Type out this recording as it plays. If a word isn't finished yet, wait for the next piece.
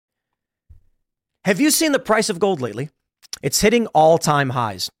Have you seen the price of gold lately? It's hitting all-time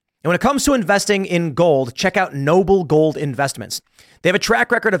highs. And when it comes to investing in gold, check out Noble Gold Investments. They have a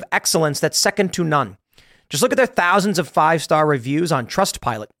track record of excellence that's second to none. Just look at their thousands of five-star reviews on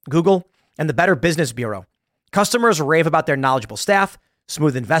Trustpilot, Google, and the Better Business Bureau. Customers rave about their knowledgeable staff,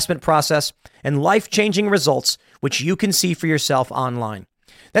 smooth investment process, and life-changing results, which you can see for yourself online.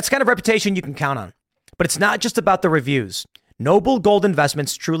 That's the kind of reputation you can count on. But it's not just about the reviews. Noble Gold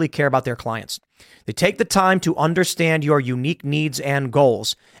Investments truly care about their clients. They take the time to understand your unique needs and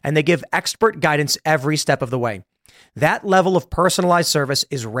goals, and they give expert guidance every step of the way. That level of personalized service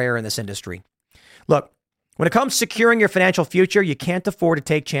is rare in this industry. Look, when it comes to securing your financial future, you can't afford to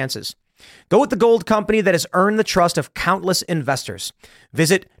take chances. Go with the gold company that has earned the trust of countless investors.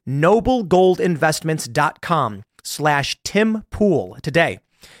 Visit noblegoldinvestments.com/Tim Pool today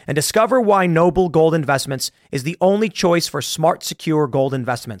and discover why Noble Gold Investments is the only choice for smart, secure gold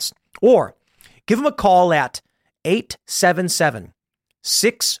investments. Or give them a call at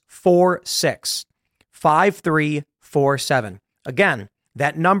 877-646-5347. Again,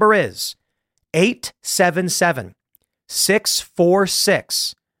 that number is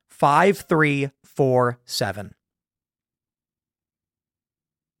 877-646-5347.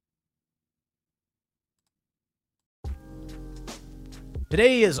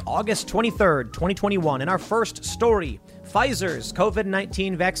 Today is August 23rd, 2021, and our first story, Pfizer's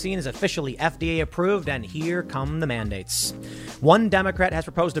COVID-19 vaccine is officially FDA approved, and here come the mandates. One Democrat has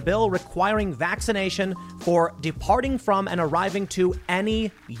proposed a bill requiring vaccination for departing from and arriving to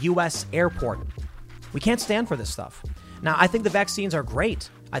any U.S. airport. We can't stand for this stuff. Now, I think the vaccines are great.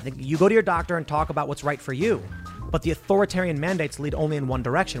 I think you go to your doctor and talk about what's right for you. But the authoritarian mandates lead only in one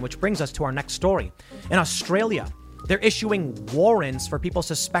direction, which brings us to our next story. In Australia, they're issuing warrants for people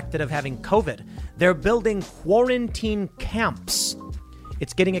suspected of having COVID. They're building quarantine camps.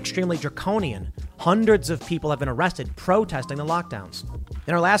 It's getting extremely draconian. Hundreds of people have been arrested protesting the lockdowns.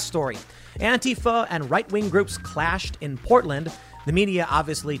 In our last story, Antifa and right-wing groups clashed in Portland. The media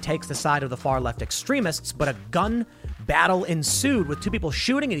obviously takes the side of the far-left extremists, but a gun battle ensued with two people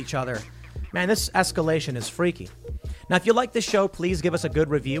shooting at each other. Man, this escalation is freaky. Now, if you like this show, please give us a good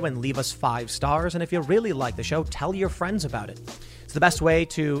review and leave us 5 stars. And if you really like the show, tell your friends about it. It's the best way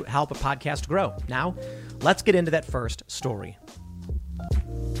to help a podcast grow. Now, let's get into that first story.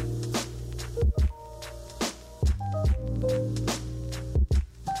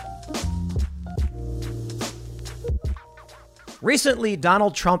 Recently,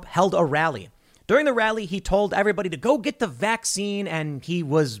 Donald Trump held a rally. During the rally, he told everybody to go get the vaccine, and he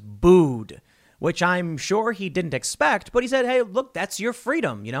was booed, which I'm sure he didn't expect. But he said, hey, look, that's your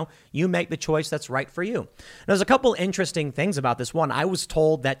freedom. You know, you make the choice that's right for you. There's a couple interesting things about this. One, I was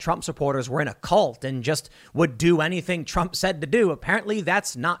told that Trump supporters were in a cult and just would do anything Trump said to do. Apparently,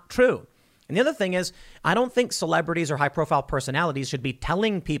 that's not true. And the other thing is, I don't think celebrities or high-profile personalities should be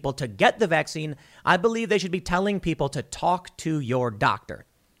telling people to get the vaccine. I believe they should be telling people to talk to your doctor.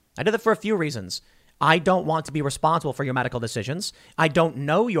 I did that for a few reasons. I don't want to be responsible for your medical decisions. I don't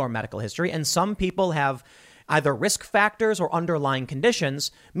know your medical history. And some people have either risk factors or underlying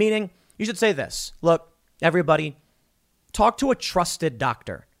conditions, meaning you should say this. Look, everybody, talk to a trusted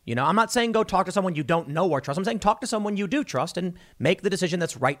doctor. You know, I'm not saying go talk to someone you don't know or trust. I'm saying talk to someone you do trust and make the decision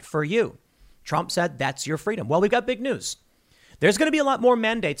that's right for you. Trump said that's your freedom. Well, we've got big news. There's going to be a lot more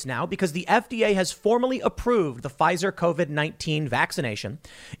mandates now because the FDA has formally approved the Pfizer COVID-19 vaccination.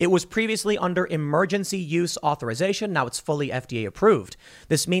 It was previously under emergency use authorization. Now it's fully FDA approved.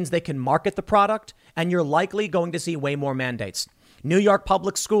 This means they can market the product, and you're likely going to see way more mandates. New York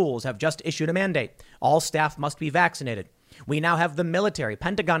public schools have just issued a mandate. All staff must be vaccinated. We now have the military.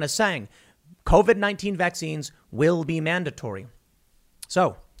 Pentagon is saying COVID-19 vaccines will be mandatory.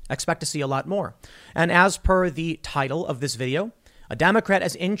 So expect to see a lot more. And as per the title of this video, a Democrat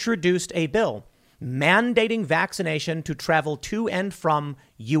has introduced a bill mandating vaccination to travel to and from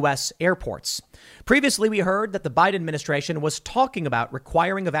U.S. airports. Previously, we heard that the Biden administration was talking about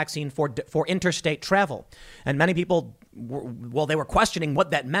requiring a vaccine for interstate travel. And many people, they were questioning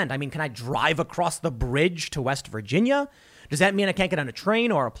what that meant. I mean, can I drive across the bridge to West Virginia? Does that mean I can't get on a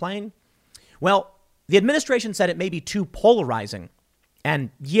train or a plane? Well, the administration said it may be too polarizing.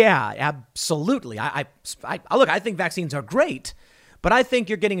 And yeah, absolutely. I think vaccines are great, but I think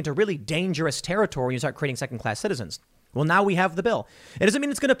you're getting into really dangerous territory when you start creating second-class citizens. Well, now we have the bill. It doesn't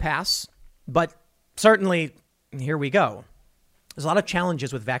mean it's going to pass, but certainly here we go. There's a lot of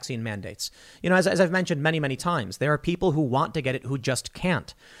challenges with vaccine mandates. You know, as I've mentioned many, many times, there are people who want to get it who just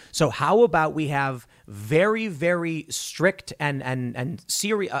can't. So how about we have very, very strict and a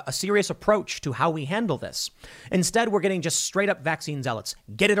serious approach to how we handle this? Instead, we're getting just straight up vaccine zealots.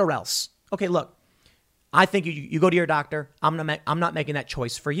 Get it or else. Okay, look, I think you go to your doctor. I'm not making that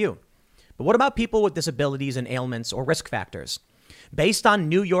choice for you. But what about people with disabilities and ailments or risk factors? Based on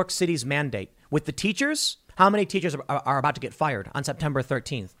New York City's mandate, with the teachers, how many teachers are about to get fired on September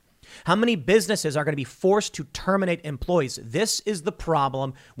 13th? How many businesses are going to be forced to terminate employees? This is the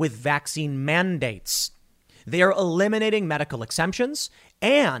problem with vaccine mandates. They are eliminating medical exemptions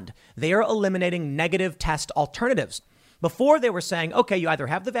and they are eliminating negative test alternatives. Before they were saying, okay, you either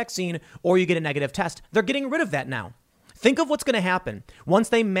have the vaccine or you get a negative test. They're getting rid of that now. Think of what's going to happen once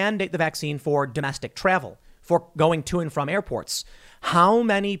they mandate the vaccine for domestic travel, for going to and from airports. How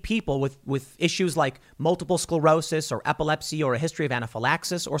many people with issues like multiple sclerosis or epilepsy or a history of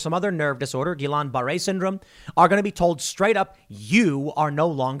anaphylaxis or some other nerve disorder, Guillain-Barré syndrome, are going to be told straight up, you are no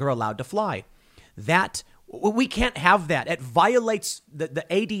longer allowed to fly? We can't have that. It violates the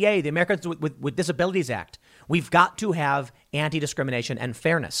ADA, the Americans with Disabilities Act. We've got to have anti-discrimination and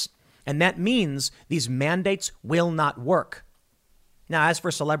fairness. And that means these mandates will not work. Now, as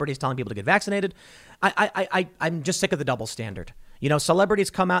for celebrities telling people to get vaccinated, I'm just sick of the double standard. You know, celebrities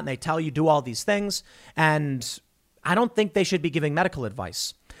come out and they tell you do all these things, and I don't think they should be giving medical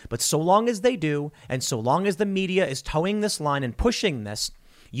advice. But so long as they do, and so long as the media is towing this line and pushing this,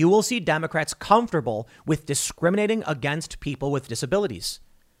 you will see Democrats comfortable with discriminating against people with disabilities.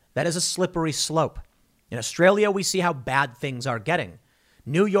 That is a slippery slope. In Australia, we see how bad things are getting.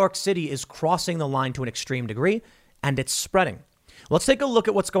 New York City is crossing the line to an extreme degree, and it's spreading. Let's take a look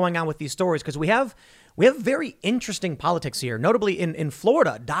at what's going on with these stories, because we have very interesting politics here. Notably, in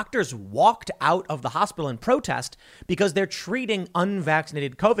Florida, doctors walked out of the hospital in protest because they're treating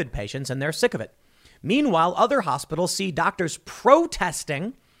unvaccinated COVID patients and they're sick of it. Meanwhile, other hospitals see doctors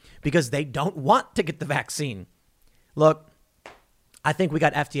protesting because they don't want to get the vaccine. Look, I think we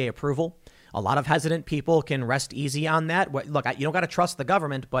got FDA approval. A lot of hesitant people can rest easy on that. Look, you don't got to trust the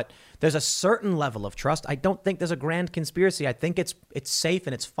government, but there's a certain level of trust. I don't think there's a grand conspiracy. I think it's safe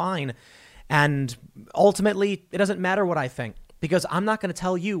and it's fine. And ultimately, it doesn't matter what I think, because I'm not going to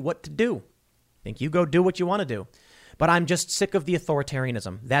tell you what to do. I think you go do what you want to do. But I'm just sick of the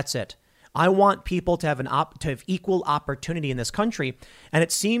authoritarianism. That's it. I want people to have equal opportunity in this country. And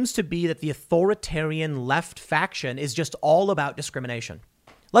it seems to be that the authoritarian left faction is just all about discrimination.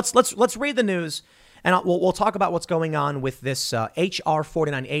 Let's read the news, and we'll talk about what's going on with this HR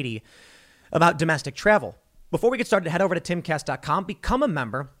 4980 about domestic travel. Before we get started, head over to timcast.com, become a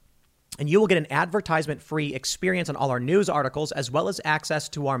member, and you will get an advertisement-free experience on all our news articles, as well as access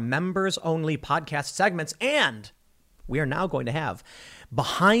to our members-only podcast segments. And we are now going to have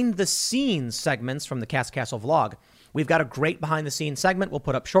behind-the-scenes segments from the Cast Castle vlog. We've got a great behind-the-scenes segment we'll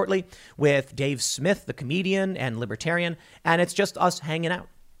put up shortly with Dave Smith, the comedian and libertarian, and it's just us hanging out.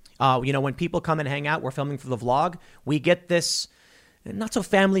 When people come and hang out, we're filming for the vlog. We get this not so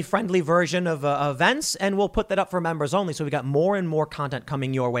family-friendly version of events, and we'll put that up for members only. So we got more and more content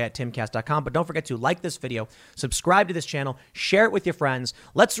coming your way at timcast.com. But don't forget to like this video, subscribe to this channel, share it with your friends.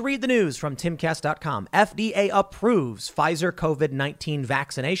 Let's read the news from timcast.com. FDA approves Pfizer COVID-19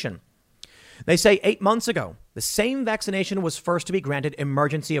 vaccination. They say 8 months ago, the same vaccination was first to be granted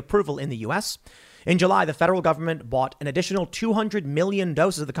emergency approval in the U.S. In July, the federal government bought an additional 200 million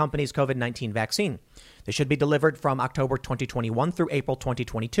doses of the company's COVID-19 vaccine. They should be delivered from October 2021 through April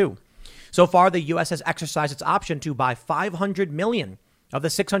 2022. So far, the U.S. has exercised its option to buy 500 million of the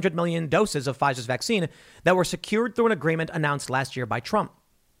 600 million doses of Pfizer's vaccine that were secured through an agreement announced last year by Trump.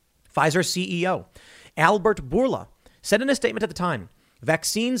 Pfizer's CEO, Albert Bourla, said in a statement at the time,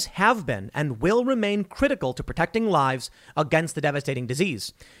 vaccines have been and will remain critical to protecting lives against the devastating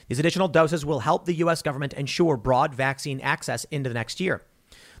disease. These additional doses will help the U.S. government ensure broad vaccine access into the next year.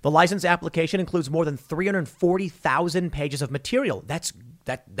 The license application includes more than 340,000 pages of material. That's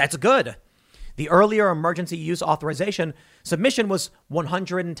good. The earlier emergency use authorization submission was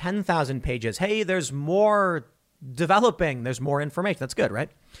 110,000 pages. Hey, there's more developing. There's more information. That's good, right?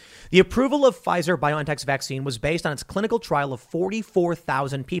 The approval of Pfizer-BioNTech's vaccine was based on its clinical trial of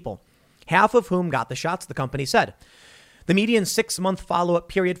 44,000 people, half of whom got the shots, the company said. The median 6-month follow-up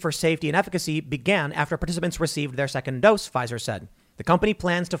period for safety and efficacy began after participants received their second dose, Pfizer said. The company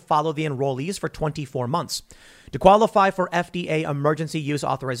plans to follow the enrollees for 24 months. To qualify for FDA emergency use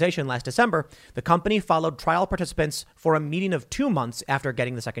authorization last December, the company followed trial participants for a median of 2 months after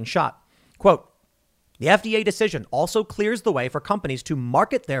getting the second shot. Quote, the FDA decision also clears the way for companies to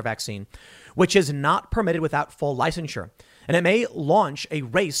market their vaccine, which is not permitted without full licensure. And it may launch a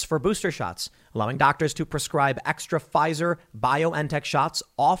race for booster shots, allowing doctors to prescribe extra Pfizer-BioNTech shots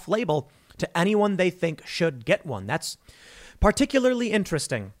off-label to anyone they think should get one. That's particularly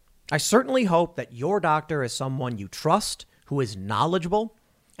interesting. I certainly hope that your doctor is someone you trust, who is knowledgeable,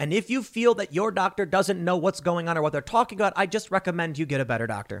 And if you feel that your doctor doesn't know what's going on or what they're talking about, I just recommend you get a better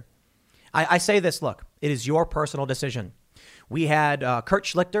doctor. I say this, look, it is your personal decision. We had Kurt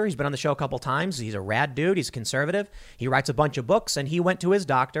Schlichter. He's been on the show a couple times. He's a rad dude. He's conservative. He writes a bunch of books, and he went to his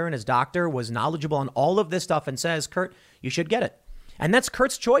doctor, and his doctor was knowledgeable on all of this stuff and says, Kurt, you should get it. And that's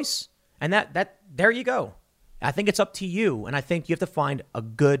Kurt's choice. And there you go. I think it's up to you. And I think you have to find a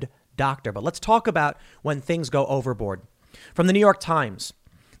good doctor. But let's talk about when things go overboard. From the New York Times,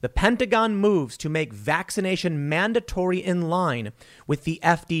 the Pentagon moves to make vaccination mandatory in line with the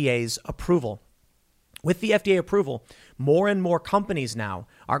FDA's approval. With the FDA approval, more and more companies now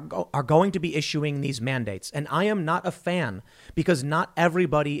are going to be issuing these mandates. And I am not a fan because not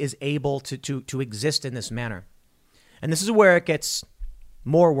everybody is able to exist in this manner. And this is where it gets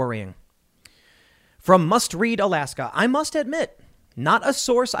more worrying. From Must Read Alaska, I must admit, not a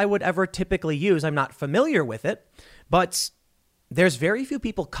source I would ever typically use. I'm not familiar with it, but there's very few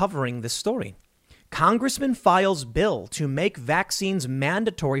people covering this story. Congressman files bill to make vaccines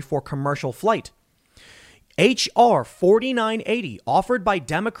mandatory for commercial flight. H.R. 4980, offered by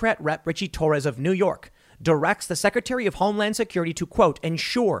Democrat Rep. Richie Torres of New York, directs the Secretary of Homeland Security to, quote,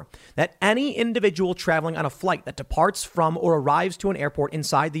 ensure that any individual traveling on a flight that departs from or arrives to an airport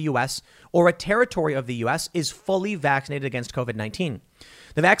inside the U.S. or a territory of the U.S. is fully vaccinated against COVID-19.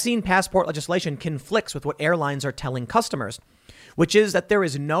 The vaccine passport legislation conflicts with what airlines are telling customers, which is that there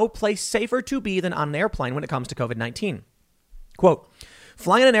is no place safer to be than on an airplane when it comes to COVID-19. Quote,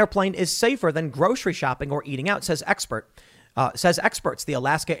 flying on an airplane is safer than grocery shopping or eating out, says experts, the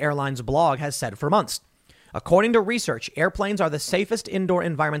Alaska Airlines blog has said for months. According to research, airplanes are the safest indoor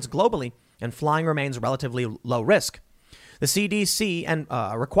environments globally, and flying remains relatively low risk. The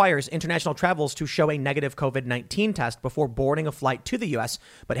CDC requires international travelers to show a negative COVID-19 test before boarding a flight to the U.S.,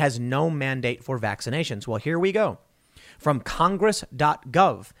 but has no mandate for vaccinations. Well, here we go. From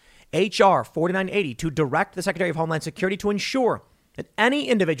Congress.gov, H.R. 4980 to direct the Secretary of Homeland Security to ensure that any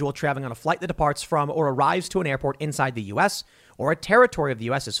individual traveling on a flight that departs from or arrives to an airport inside the U.S. or a territory of the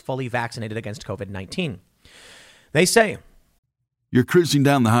U.S. is fully vaccinated against COVID-19. They say, you're cruising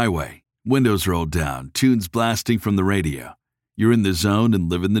down the highway, windows rolled down, tunes blasting from the radio. You're in the zone and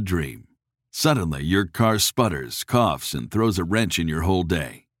living the dream. Suddenly, your car sputters, coughs, and throws a wrench in your whole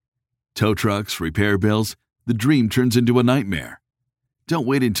day. Tow trucks, repair bills, the dream turns into a nightmare. Don't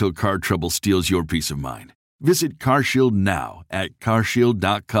wait until car trouble steals your peace of mind. Visit CarShield now at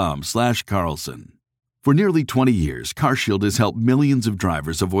carshield.com/Carlson. For nearly 20 years, CarShield has helped millions of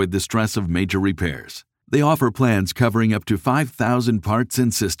drivers avoid the stress of major repairs. They offer plans covering up to 5,000 parts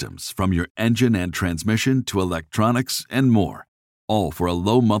and systems, from your engine and transmission to electronics and more, all for a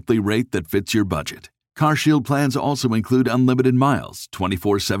low monthly rate that fits your budget. CarShield plans also include unlimited miles,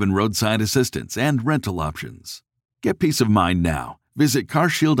 24/7 roadside assistance, and rental options. Get peace of mind now. Visit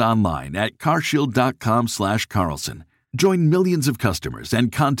CarShield online at carshield.com/Carlson. Join millions of customers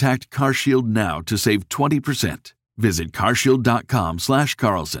and contact CarShield now to save 20%. Visit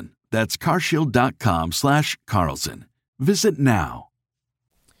carshield.com/Carlson. That's carshield.com/Carlson. Visit now.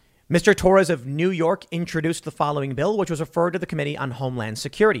 Mr. Torres of New York introduced the following bill, which was referred to the Committee on Homeland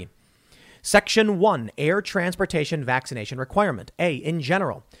Security. Section 1, Air Transportation Vaccination Requirement. A, in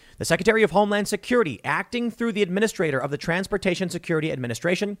general, the Secretary of Homeland Security, acting through the Administrator of the Transportation Security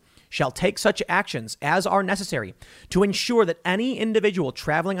Administration, shall take such actions as are necessary to ensure that any individual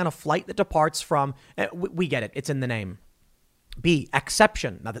traveling on a flight that departs from, we get it, it's in the name. B,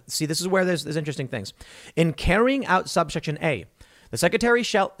 exception. Now, see, this is where there's interesting things. In carrying out subsection A, the Secretary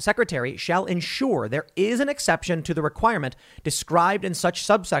shall ensure there is an exception to the requirement described in such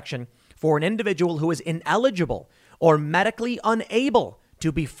subsection for an individual who is ineligible or medically unable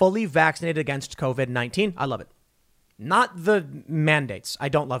to be fully vaccinated against COVID-19. I love it. Not the mandates. I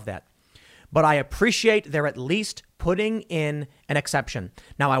don't love that. But I appreciate they're at least putting in an exception.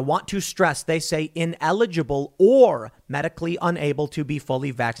 Now, I want to stress they say ineligible or medically unable to be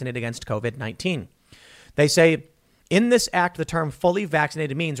fully vaccinated against COVID-19. They say, in this act, the term fully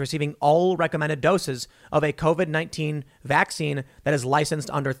vaccinated means receiving all recommended doses of a COVID-19 vaccine that is licensed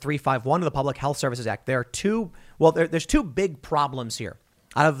under 351 of the Public Health Services Act. There's two big problems here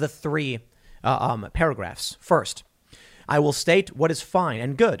out of the three paragraphs. First, I will state what is fine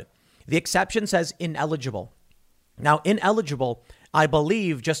and good. The exception says ineligible. Now, ineligible, I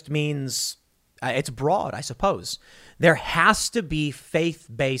believe, just means it's broad, I suppose. There has to be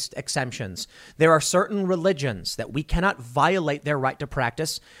faith-based exemptions. There are certain religions that we cannot violate their right to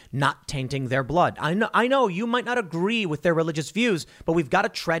practice, not tainting their blood. I know you might not agree with their religious views, but we've got to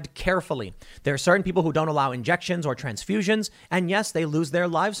tread carefully. There are certain people who don't allow injections or transfusions, and yes, they lose their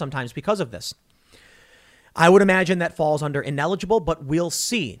lives sometimes because of this. I would imagine that falls under ineligible, but we'll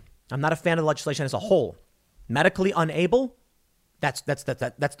see. I'm not a fan of the legislation as a whole. Medically unable, that's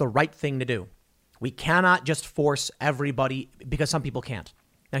the right thing to do. We cannot just force everybody because some people can't.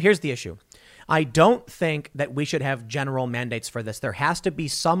 Now, here's the issue. I don't think that we should have general mandates for this. There has to be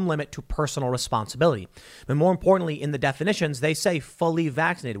some limit to personal responsibility. But more importantly, in the definitions, they say fully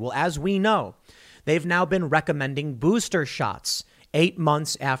vaccinated. Well, as we know, they've now been recommending booster shots. 8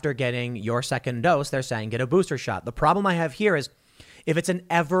 months after getting your second dose, they're saying get a booster shot. The problem I have here is if it's an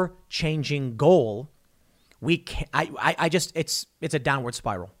ever-changing goal, we can't, it's a downward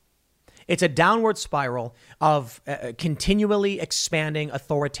spiral. It's a downward spiral of continually expanding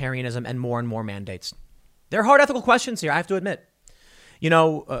authoritarianism and more mandates. There are hard ethical questions here, I have to admit.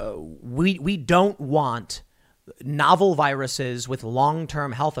 We don't want novel viruses with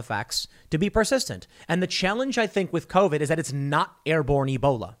long-term health effects to be persistent. And the challenge, I think, with COVID is that it's not airborne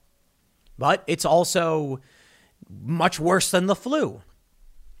Ebola, but it's also much worse than the flu.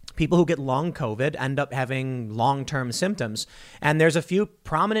 People who get long COVID end up having long-term symptoms. And there's a few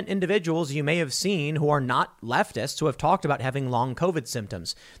prominent individuals you may have seen who are not leftists who have talked about having long COVID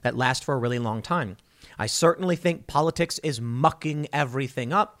symptoms that last for a really long time. I certainly think politics is mucking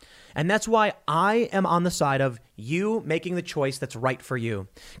everything up. And that's why I am on the side of you making the choice that's right for you.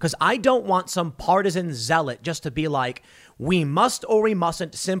 Because I don't want some partisan zealot just to be like, we must or we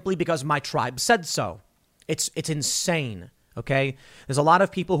mustn't simply because my tribe said so. It's insane. OK, there's a lot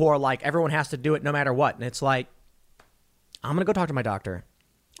of people who are like, everyone has to do it no matter what. And it's like, I'm going to go talk to my doctor.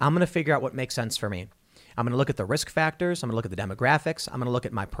 I'm going to figure out what makes sense for me. I'm going to look at the risk factors. I'm going to look at the demographics. I'm going to look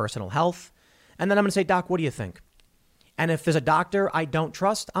at my personal health. And then I'm going to say, Doc, what do you think? And if there's a doctor I don't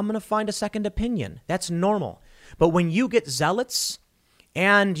trust, I'm going to find a second opinion. That's normal. But when you get zealots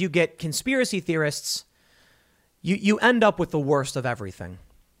and you get conspiracy theorists, you end up with the worst of everything.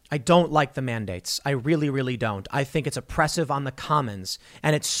 I don't like the mandates. I really, really don't. I think it's oppressive on the commons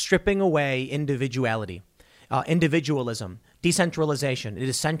and it's stripping away individuality, individualism, decentralization. It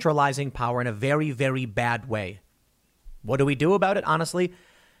is centralizing power in a very, very bad way. What do we do about it? Honestly,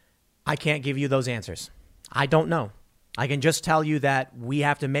 I can't give you those answers. I don't know. I can just tell you that we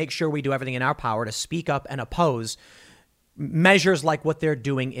have to make sure we do everything in our power to speak up and oppose measures like what they're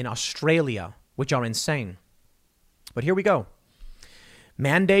doing in Australia, which are insane. But here we go.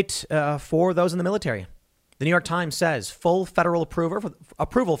 Mandate for those in the military. The New York Times says full federal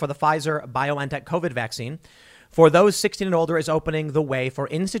approval for the Pfizer-BioNTech COVID vaccine for those 16 and older is opening the way for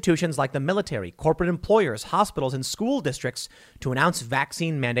institutions like the military, corporate employers, hospitals, and school districts to announce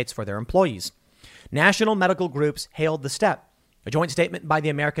vaccine mandates for their employees. National medical groups hailed the step. A joint statement by the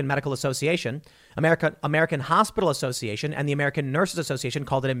American Medical Association, American Hospital Association, and the American Nurses Association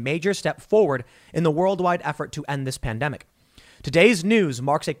called it a major step forward in the worldwide effort to end this pandemic. Today's news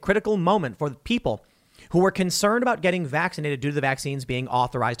marks a critical moment for the people who were concerned about getting vaccinated due to the vaccines being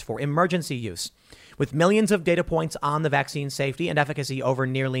authorized for emergency use. With millions of data points on the vaccine safety and efficacy over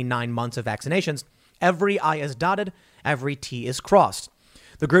nearly 9 months of vaccinations, every I is dotted, every T is crossed.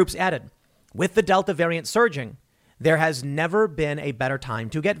 The groups added, with the Delta variant surging, there has never been a better time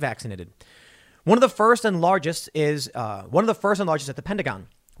to get vaccinated. One of the first and largest at the Pentagon,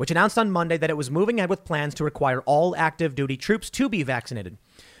 which announced on Monday that it was moving ahead with plans to require all active duty troops to be vaccinated.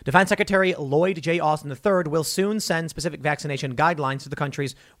 Defense Secretary Lloyd J. Austin III will soon send specific vaccination guidelines to the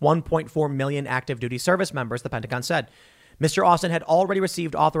country's 1.4 million active duty service members, the Pentagon said. Mr. Austin had already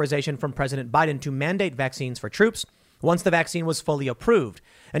received authorization from President Biden to mandate vaccines for troops once the vaccine was fully approved,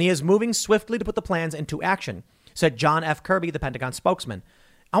 and he is moving swiftly to put the plans into action, said John F. Kirby, the Pentagon spokesman.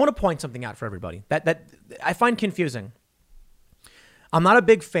 I want to point something out for everybody that I find confusing. I'm not a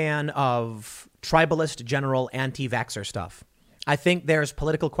big fan of tribalist general anti-vaxxer stuff. I think there's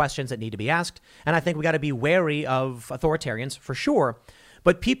political questions that need to be asked, and I think we got to be wary of authoritarians for sure.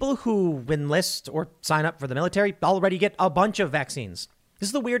 But people who enlist or sign up for the military already get a bunch of vaccines. This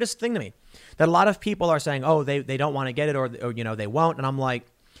is the weirdest thing to me, that a lot of people are saying, oh, they don't want to get it or they won't. And I'm like,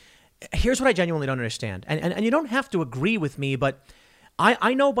 here's what I genuinely don't understand. And you don't have to agree with me, but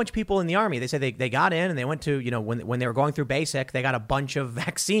I know a bunch of people in the Army. They say they got in and they went to, when they were going through basic, they got a bunch of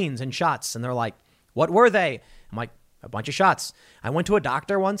vaccines and shots. And they're like, what were they? I'm like, a bunch of shots. I went to a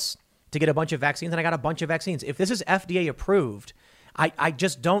doctor once to get a bunch of vaccines and I got a bunch of vaccines. If this is FDA approved, I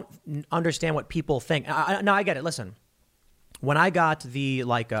just don't understand what people think. No, I get it. Listen, when I got the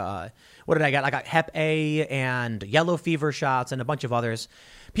what did I get? I got Hep A and yellow fever shots and a bunch of others.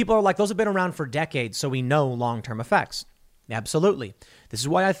 People are like, those have been around for decades, so we know long-term effects. Absolutely. This is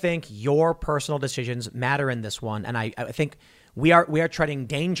why I think your personal decisions matter in this one. And I think we are treading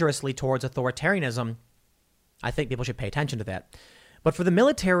dangerously towards authoritarianism. I think people should pay attention to that. But for the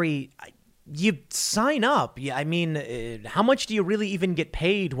military, you sign up. Yeah, I mean, how much do you really even get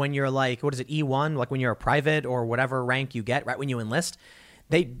paid when you're like, what is it, E1, like when you're a private or whatever rank you get right when you enlist?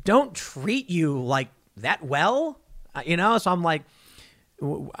 They don't treat you like that well, So I'm like,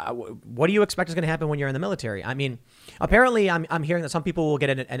 what do you expect is going to happen when you're in the military? I mean, apparently I'm hearing that some people will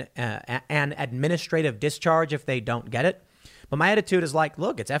get an administrative discharge if they don't get it. But my attitude is like,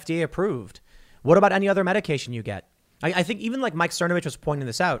 look, it's FDA approved. What about any other medication you get? I think even like Mike Cernovich was pointing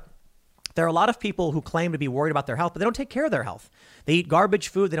this out. There are a lot of people who claim to be worried about their health, but they don't take care of their health. They eat garbage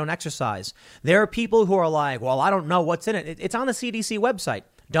food. They don't exercise. There are people who are like, well, I don't know what's in it. It's on the CDC website.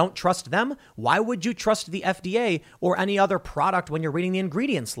 Don't trust them. Why would you trust the FDA or any other product when you're reading the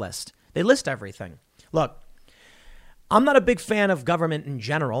ingredients list? They list everything. Look, I'm not a big fan of government in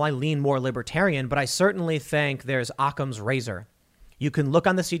general. I lean more libertarian, but I certainly think there's Occam's razor. You can look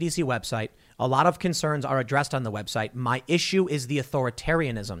on the CDC website. A lot of concerns are addressed on the website. My issue is the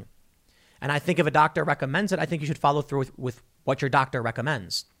authoritarianism. And I think if a doctor recommends it, I think you should follow through with what your doctor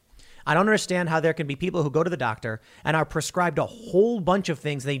recommends. I don't understand how there can be people who go to the doctor and are prescribed a whole bunch of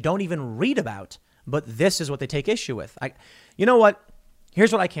things they don't even read about, but this is what they take issue with. You know what?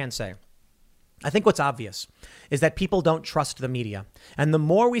 Here's what I can say. I think what's obvious is that people don't trust the media. And the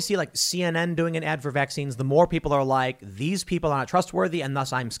more we see like CNN doing an ad for vaccines, the more people are like, these people are not trustworthy, and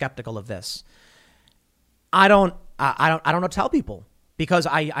thus I'm skeptical of this. I don't know what to tell people. Because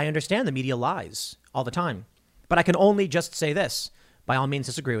I understand the media lies all the time. But I can only just say this. By all means,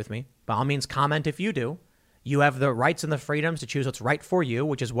 disagree with me. By all means, comment if you do. You have the rights and the freedoms to choose what's right for you,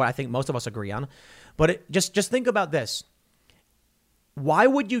 which is what I think most of us agree on. But just think about this. Why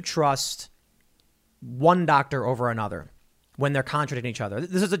would you trust one doctor over another when they're contradicting each other?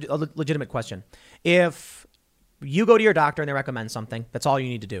 This is a legitimate question. If you go to your doctor and they recommend something, that's all you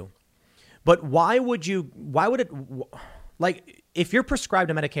need to do. But why would it... Like, if you're prescribed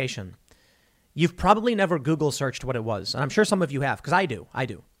a medication, you've probably never Google searched what it was. And I'm sure some of you have, because I do.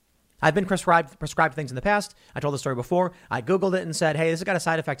 I've been prescribed things in the past. I told the story before. I Googled it and said, hey, this has got a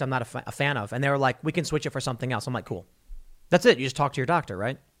side effect I'm not a fan of. And they were like, we can switch it for something else. I'm like, cool. That's it. You just talk to your doctor,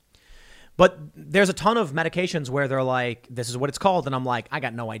 right? But there's a ton of medications where they're like, this is what it's called. And I'm like, I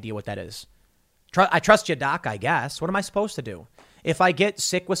got no idea what that is. I trust you, doc, I guess. What am I supposed to do? If I get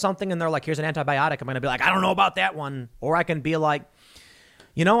sick with something and they're like, here's an antibiotic, I'm going to be like, I don't know about that one. Or I can be like,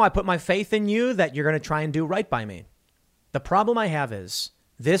 I put my faith in you that you're going to try and do right by me. The problem I have is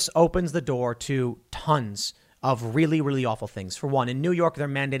this opens the door to tons of really, really awful things. For one, in New York, they're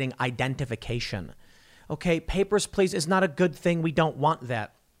mandating identification. Okay, papers, please, is not a good thing. We don't want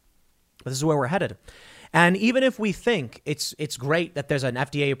that. But this is where we're headed. And even if we think it's great that there's an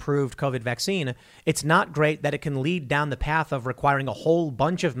FDA-approved COVID vaccine, it's not great that it can lead down the path of requiring a whole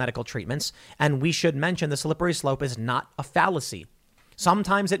bunch of medical treatments. And we should mention the slippery slope is not a fallacy.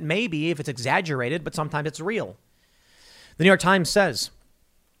 Sometimes it may be if it's exaggerated, but sometimes it's real. The New York Times says,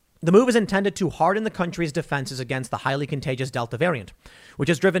 the move is intended to harden the country's defenses against the highly contagious Delta variant, which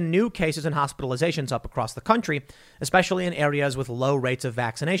has driven new cases and hospitalizations up across the country, especially in areas with low rates of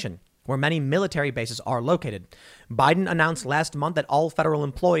vaccination, where many military bases are located. Biden announced last month that all federal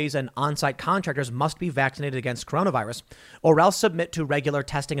employees and on-site contractors must be vaccinated against coronavirus or else submit to regular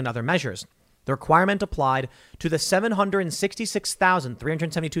testing and other measures. The requirement applied to the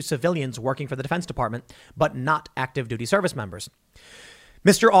 766,372 civilians working for the Defense Department, but not active duty service members.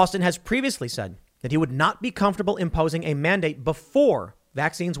 Mr. Austin has previously said that he would not be comfortable imposing a mandate before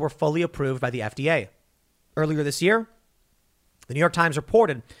vaccines were fully approved by the FDA. Earlier this year, the New York Times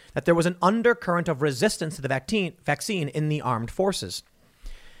reported that there was an undercurrent of resistance to the vaccine in the armed forces.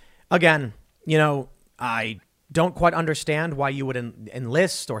 Again, I don't quite understand why you would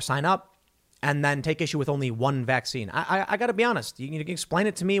enlist or sign up and then take issue with only one vaccine. I got to be honest. You can explain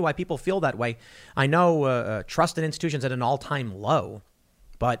it to me why people feel that way. I know trust in institutions at an all-time low,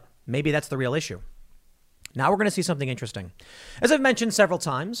 but maybe that's the real issue. Now we're going to see something interesting. As I've mentioned several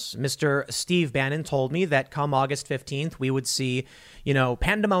times, Mr. Steve Bannon told me that come August 15th, we would see,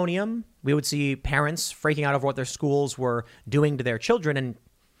 pandemonium. We would see parents freaking out over what their schools were doing to their children. And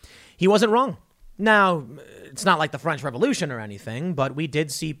he wasn't wrong. Now, it's not like the French Revolution or anything, but we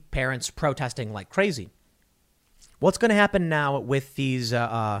did see parents protesting like crazy. What's going to happen now with these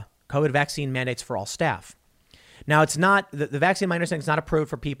COVID vaccine mandates for all staff? Now, it's not the vaccine, my understanding, is not approved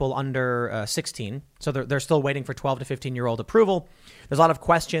for people under 16. So they're still waiting for 12 to 15-year-old approval. There's a lot of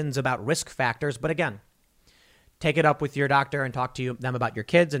questions about risk factors. But again, take it up with your doctor and talk to them about your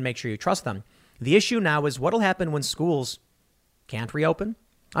kids and make sure you trust them. The issue now is what will happen when schools can't reopen.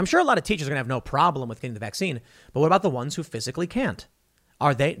 I'm sure a lot of teachers are going to have no problem with getting the vaccine. But what about the ones who physically can't?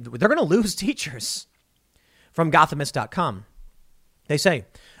 They're going to lose teachers. From Gothamist.com. They say,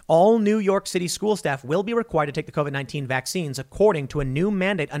 All New York City school staff will be required to take the COVID-19 vaccines according to a new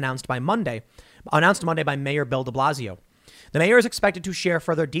mandate announced Monday by Mayor Bill de Blasio. The mayor is expected to share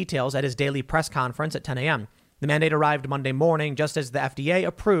further details at his daily press conference at 10 a.m. The mandate arrived Monday morning just as the FDA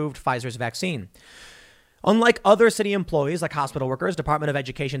approved Pfizer's vaccine. Unlike other city employees like hospital workers, Department of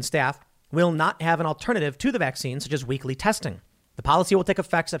Education staff will not have an alternative to the vaccine, such as weekly testing. The policy will take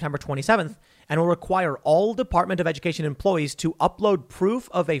effect September 27th and will require all Department of Education employees to upload proof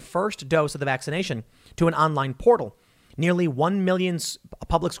of a first dose of the vaccination to an online portal. Nearly 1 million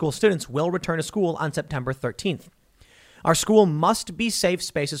public school students will return to school on September 13th. Our school must be safe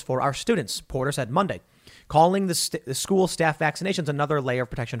spaces for our students, Porter said Monday, calling the school staff vaccinations another layer of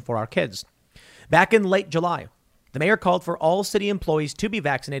protection for our kids. Back in late July, the mayor called for all city employees to be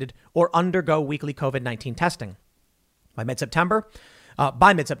vaccinated or undergo weekly COVID-19 testing. By mid-September,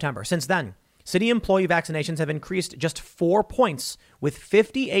 since then, city employee vaccinations have increased just 4 points, with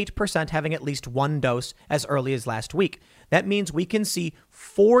 58% having at least one dose as early as last week. That means we can see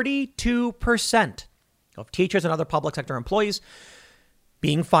 42% of teachers and other public sector employees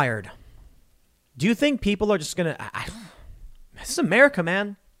being fired. Do you think people are just going to... This is America,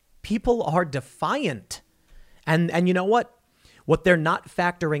 man. People are defiant. And you know what? What they're not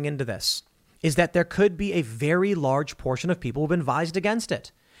factoring into this is that there could be a very large portion of people who've been advised against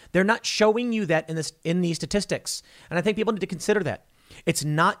it. They're not showing you that in these statistics. And I think people need to consider that. It's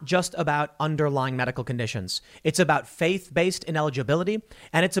not just about underlying medical conditions. It's about faith-based ineligibility,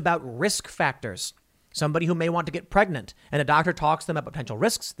 and it's about risk factors. Somebody who may want to get pregnant and a doctor talks to them about potential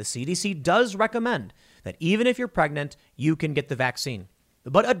risks, the CDC does recommend that even if you're pregnant, you can get the vaccine.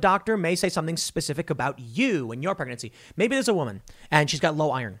 But a doctor may say something specific about you and your pregnancy. Maybe there's a woman and she's got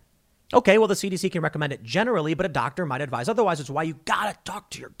low iron. Okay, well, the CDC can recommend it generally, but a doctor might advise otherwise. It's why you got to talk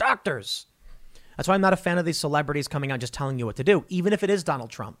to your doctors. That's why I'm not a fan of these celebrities coming out just telling you what to do, even if it is Donald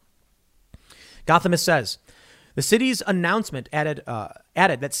Trump. Gothamist says, the city's announcement added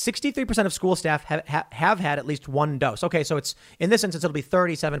that 63% of school staff have had at least one dose. Okay, so it's in this instance, it'll be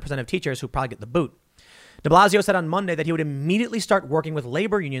 37% of teachers who probably get the boot. De Blasio said on Monday that he would immediately start working with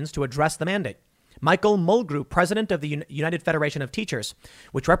labor unions to address the mandate. Michael Mulgrew, president of the United Federation of Teachers,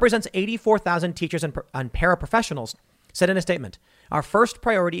 which represents 84,000 teachers and paraprofessionals, said in a statement, "Our first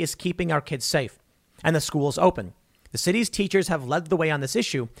priority is keeping our kids safe and the schools open. The city's teachers have led the way on this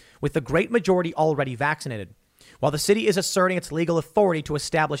issue, with the great majority already vaccinated. While the city is asserting its legal authority to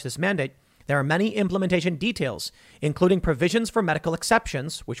establish this mandate, there are many implementation details, including provisions for medical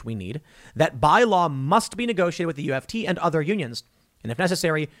exceptions, which we need, that by law must be negotiated with the UFT and other unions, and if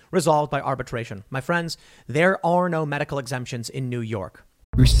necessary, resolved by arbitration." My friends, there are no medical exemptions in New York.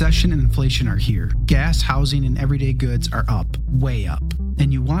 Recession and inflation are here. Gas, housing, and everyday goods are up, way up.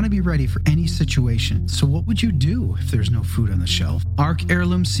 And you want to be ready for any situation. So what would you do if there's no food on the shelf? ARC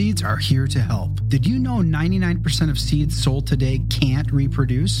Heirloom Seeds are here to help. Did you know 99% of seeds sold today can't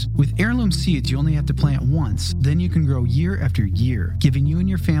reproduce? With Heirloom Seeds, you only have to plant once. Then you can grow year after year, giving you and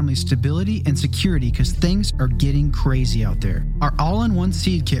your family stability and security because things are getting crazy out there. Our all-in-one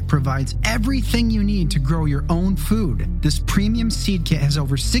seed kit provides everything you need to grow your own food. This premium seed kit has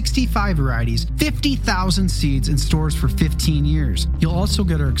over 65 varieties, 50,000 seeds, and stores for 15 years. You'll also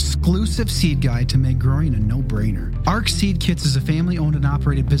get our exclusive seed guide to make growing a no-brainer. ARC Seed Kits is a family-owned and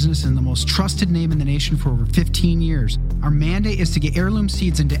operated business and the most trusted name in the nation for over 15 years. Our mandate is to get heirloom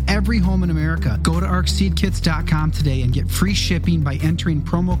seeds into every home in America. Go to arcseedkits.com today and get free shipping by entering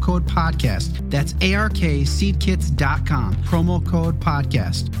promo code podcast. That's ARKseedkits.com, promo code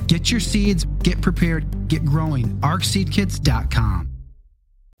podcast. Get your seeds, get prepared, get growing. arcseedkits.com.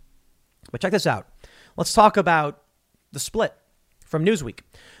 But check this out. Let's talk about the split from Newsweek.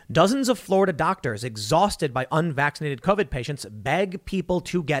 Dozens of Florida doctors exhausted by unvaccinated COVID patients beg people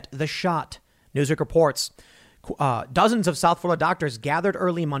to get the shot. Newsweek reports dozens of South Florida doctors gathered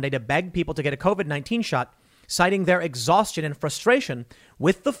early Monday to beg people to get a COVID-19 shot, citing their exhaustion and frustration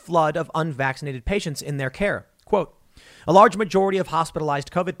with the flood of unvaccinated patients in their care. Quote, "A large majority of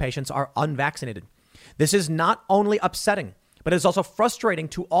hospitalized COVID patients are unvaccinated. This is not only upsetting, but it's also frustrating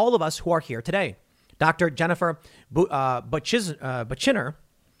to all of us who are here today." Dr. Jennifer Buchiner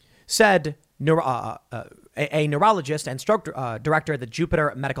said, a neurologist and stroke director at the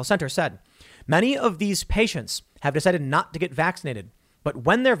Jupiter Medical Center said, "Many of these patients have decided not to get vaccinated, but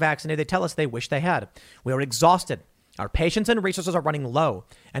when they're vaccinated, they tell us they wish they had. We are exhausted. Our patients and resources are running low,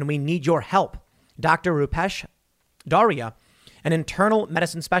 and we need your help." Dr. Rupesh Daria, an internal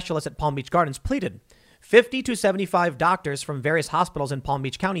medicine specialist at Palm Beach Gardens, pleaded, 50 to 75 doctors from various hospitals in Palm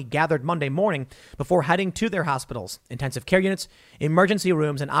Beach County gathered Monday morning before heading to their hospitals, intensive care units, emergency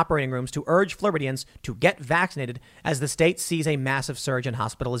rooms, and operating rooms to urge Floridians to get vaccinated as the state sees a massive surge in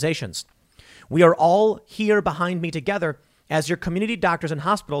hospitalizations. We are all here behind me together as your community doctors and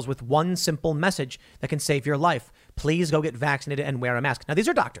hospitals with one simple message that can save your life. Please go get vaccinated and wear a mask. Now, these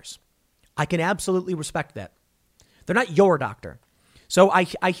are doctors. I can absolutely respect that. They're not your doctor. So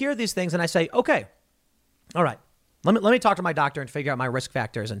I hear these things and I say, okay, all right, let me talk to my doctor and figure out my risk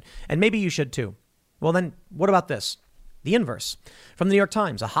factors. And maybe you should too. Well, then what about this? The inverse. From the New York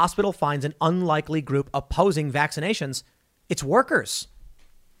Times, a hospital finds an unlikely group opposing vaccinations. It's workers.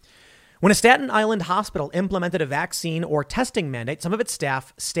 When a Staten Island hospital implemented a vaccine or testing mandate, some of its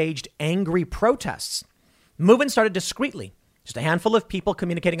staff staged angry protests. The movement started discreetly, just a handful of people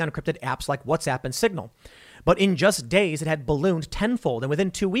communicating on encrypted apps like WhatsApp and Signal. But in just days, it had ballooned tenfold, and within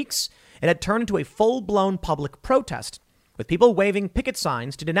 2 weeks, it had turned into a full-blown public protest, with people waving picket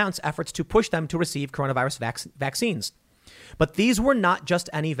signs to denounce efforts to push them to receive coronavirus vaccines. But these were not just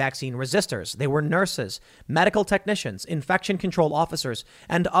any vaccine resistors. They were nurses, medical technicians, infection control officers,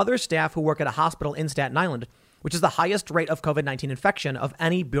 and other staff who work at a hospital in Staten Island, which is the highest rate of COVID-19 infection of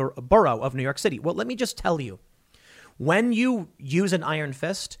any borough of New York City. Well, let me just tell you, when you use an iron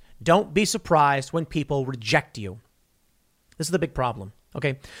fist, don't be surprised when people reject you. This is the big problem.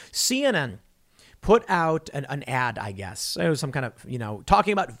 Okay. CNN put out an ad, I guess. It was some kind of,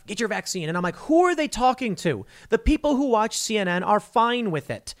 talking about get your vaccine. And I'm like, who are they talking to? The people who watch CNN are fine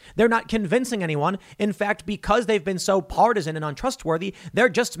with it. They're not convincing anyone. In fact, because they've been so partisan and untrustworthy, they're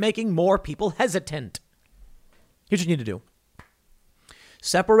just making more people hesitant. Here's what you need to do.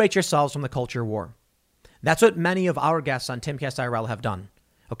 Separate yourselves from the culture war. That's what many of our guests on Timcast IRL have done.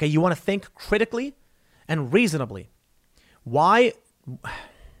 Okay, you want to think critically and reasonably. Why?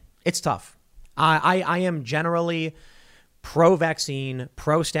 It's tough. I am generally pro-vaccine,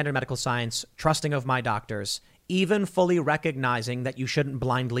 pro-standard medical science, trusting of my doctors, even fully recognizing that you shouldn't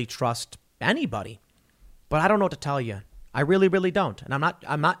blindly trust anybody. But I don't know what to tell you. I really, really don't. And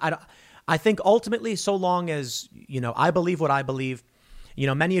I think ultimately, so long as, I believe what I believe,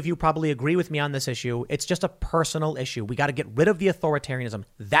 many of you probably agree with me on this issue. It's just a personal issue. We got to get rid of the authoritarianism.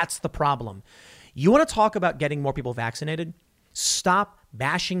 That's the problem. You want to talk about getting more people vaccinated? Stop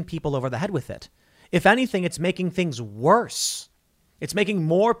bashing people over the head with it. If anything, it's making things worse. It's making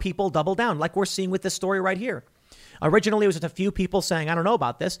more people double down, like we're seeing with this story right here. Originally, it was just a few people saying, I don't know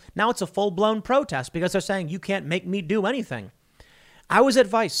about this. Now it's a full-blown protest because they're saying, you can't make me do anything. I was at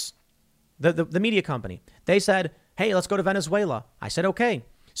Vice, the media company. They said, hey, let's go to Venezuela. I said, okay.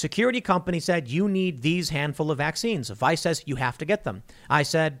 Security company said, you need these handful of vaccines. Vice says you have to get them. I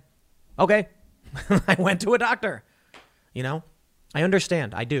said, okay. I went to a doctor. I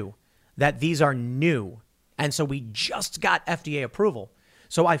understand. I do. That these are new. And so we just got FDA approval.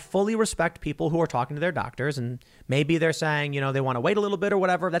 So I fully respect people who are talking to their doctors and maybe they're saying, they want to wait a little bit or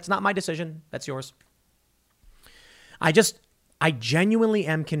whatever. That's not my decision. That's yours. I genuinely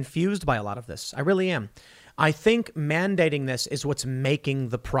am confused by a lot of this. I really am. I think mandating this is what's making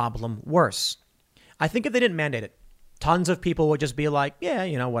the problem worse. I think if they didn't mandate it, tons of people would just be like,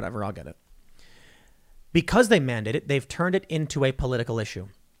 yeah, whatever, I'll get it. Because they mandate it, they've turned it into a political issue.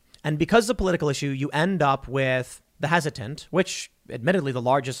 And because it's a political issue, you end up with the hesitant, which admittedly the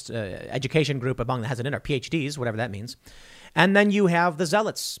largest education group among the hesitant are PhDs, whatever that means. And then you have the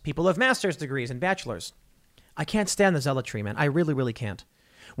zealots, people of master's degrees and bachelors. I can't stand the zealotry, man. I really, really can't.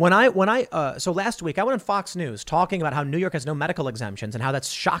 So last week I went on Fox News talking about how New York has no medical exemptions and how that's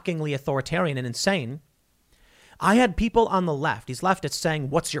shockingly authoritarian and insane. I had people on the left, these leftists saying,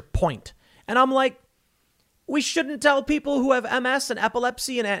 what's your point? And I'm like, we shouldn't tell people who have MS and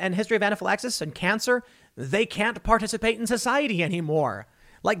epilepsy and history of anaphylaxis and cancer, they can't participate in society anymore.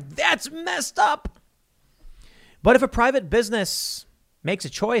 Like, that's messed up. But if a private business makes a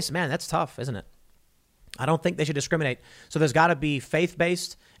choice, man, that's tough, isn't it? I don't think they should discriminate. So there's got to be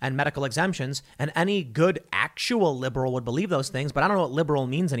faith-based and medical exemptions. And any good actual liberal would believe those things. But I don't know what liberal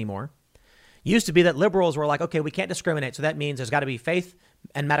means anymore. Used to be that liberals were like, okay, we can't discriminate. So that means there's got to be faith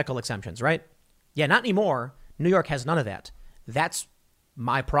and medical exemptions, right? Yeah, not anymore. New York has none of that. That's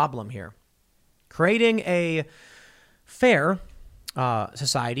my problem here. Creating a fair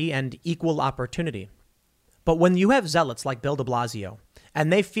society and equal opportunity. But when you have zealots like Bill de Blasio,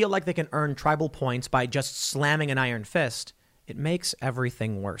 and they feel like they can earn tribal points by just slamming an iron fist, it makes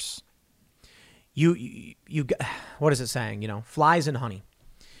everything worse. You what is it saying? Flies and honey.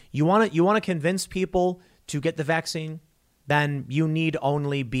 You want to convince people to get the vaccine, then you need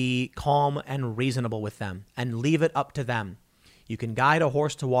only be calm and reasonable with them and leave it up to them. You can guide a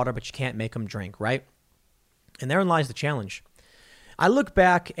horse to water, but you can't make them drink, right? And therein lies the challenge. I look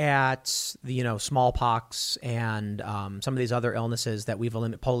back at the, smallpox and some of these other illnesses that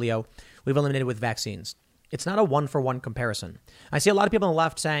polio, we've eliminated with vaccines. It's not a one-for-one comparison. I see a lot of people on the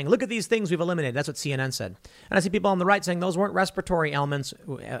left saying, look at these things we've eliminated. That's what CNN said. And I see people on the right saying those weren't respiratory ailments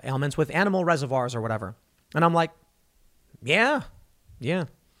with animal reservoirs or whatever. And I'm like, yeah.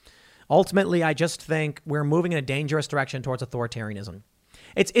 Ultimately, I just think we're moving in a dangerous direction towards authoritarianism.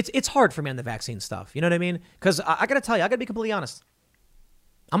 It's hard for me on the vaccine stuff. You know what I mean? Because I got to tell you, I got to be completely honest.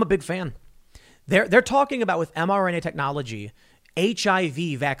 I'm a big fan. They're talking about with mRNA technology,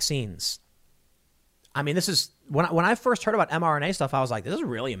 HIV vaccines. I mean, this is when I first heard about mRNA stuff, I was like, this is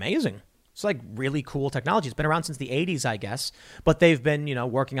really amazing. It's like really cool technology. It's been around since the 80s, I guess, but they've been,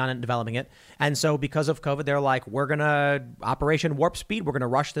 working on it and developing it. And so because of COVID, they're like, we're going to Operation Warp Speed. We're going to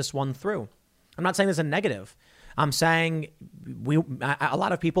rush this one through. I'm not saying this is a negative. I'm saying a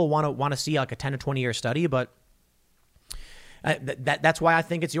lot of people want to see like a 10 to 20 year study, but that's why I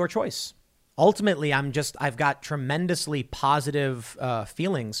think it's your choice. Ultimately, I've got tremendously positive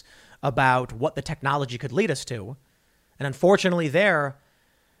feelings about what the technology could lead us to. And unfortunately the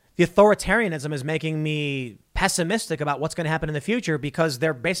authoritarianism is making me pessimistic about what's going to happen in the future because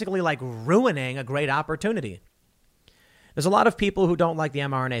they're basically like ruining a great opportunity. There's a lot of people who don't like the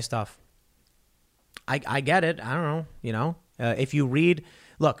mRNA stuff. I get it. I don't know, if you read,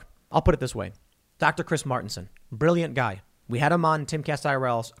 look, I'll put it this way. Dr. Chris Martenson, brilliant guy. We had him on Timcast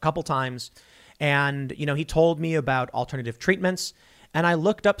IRL a couple times and, he told me about alternative treatments. And I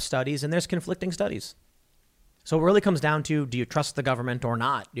looked up studies and there's conflicting studies. So it really comes down to, do you trust the government or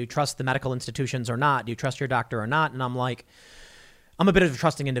not? Do you trust the medical institutions or not? Do you trust your doctor or not? And I'm like, I'm a bit of a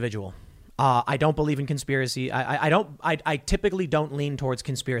trusting individual. I don't believe in conspiracy. I typically don't lean towards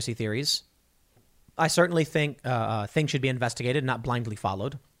conspiracy theories. I certainly think things should be investigated, not blindly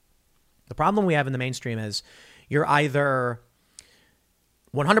followed. The problem we have in the mainstream is you're either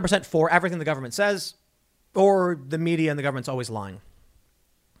 100% for everything the government says or the media and the government's always lying.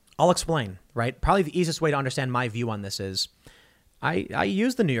 I'll explain, right? Probably the easiest way to understand my view on this is I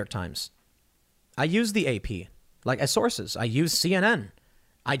use the New York Times. I use the AP, like as sources. I use CNN.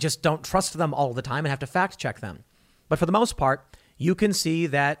 I just don't trust them all the time and have to fact check them. But for the most part, you can see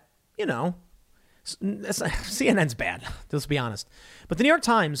that, CNN's bad, let's be honest. But the New York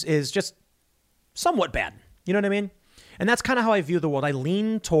Times is just somewhat bad. You know what I mean? And that's kind of how I view the world. I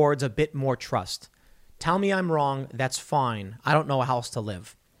lean towards a bit more trust. Tell me I'm wrong. That's fine. I don't know how else to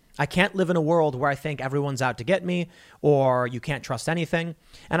live. I can't live in a world where I think everyone's out to get me or you can't trust anything.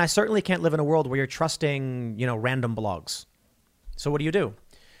 And I certainly can't live in a world where you're trusting, random blogs. So what do?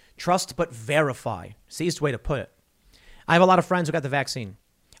 Trust but verify. It's the easiest way to put it. I have a lot of friends who got the vaccine.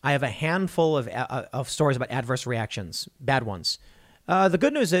 I have a handful of stories about adverse reactions, bad ones. The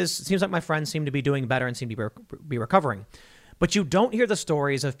good news is it seems like my friends seem to be doing better and seem to be recovering. But you don't hear the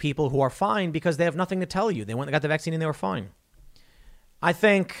stories of people who are fine because they have nothing to tell you. They went and got the vaccine and they were fine. I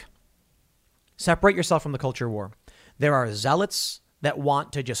think separate yourself from the culture war. There are zealots that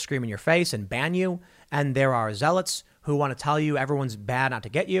want to just scream in your face and ban you. And there are zealots who want to tell you everyone's bad not to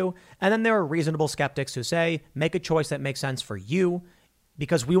get you. And then there are reasonable skeptics who say, make a choice that makes sense for you,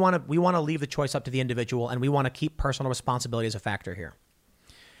 because we want to leave the choice up to the individual and we want to keep personal responsibility as a factor here.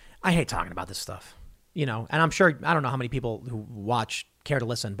 I hate talking about this stuff, and I'm sure, I don't know how many people who watch care to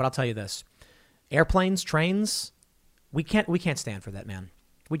listen, but I'll tell you this. Airplanes, trains, we can't stand for that, man.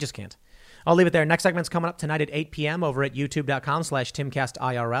 We just can't. I'll leave it there. Next segment's coming up tonight at 8 p.m. over at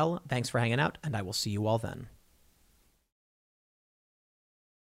youtube.com/TimcastIRL. Thanks for hanging out, and I will see you all then.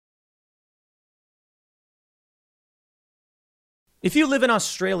 If you live in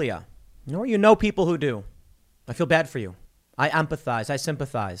Australia, or you know people who do, I feel bad for you. I empathize. I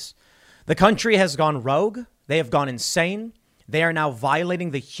sympathize. The country has gone rogue. They have gone insane. They are now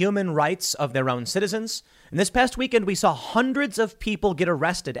violating the human rights of their own citizens. And this past weekend, we saw hundreds of people get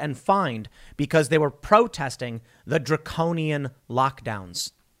arrested and fined because they were protesting the draconian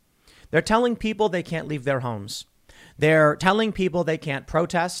lockdowns. They're telling people they can't leave their homes. They're telling people they can't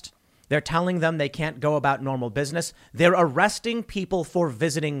protest. They're telling them they can't go about normal business. They're arresting people for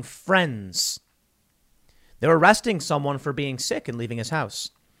visiting friends. They're arresting someone for being sick and leaving his house.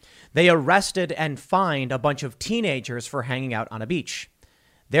 They arrested and fined a bunch of teenagers for hanging out on a beach.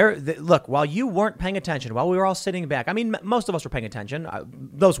 Look, while you weren't paying attention, while we were all sitting back, I mean, most of us were paying attention,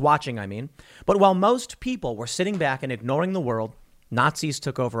 those watching, I mean, but while most people were sitting back and ignoring the world, Nazis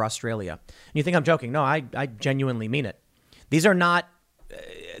took over Australia. And you think I'm joking? No, I genuinely mean it. These are not,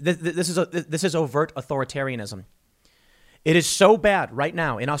 this is overt authoritarianism. It is so bad right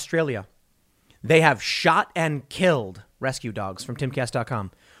now in Australia. They have shot and killed rescue dogs from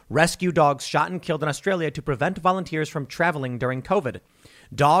timcast.com. Rescue dogs shot and killed in Australia to prevent volunteers from traveling during COVID.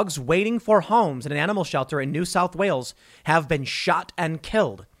 Dogs waiting for homes in an animal shelter in New South Wales have been shot and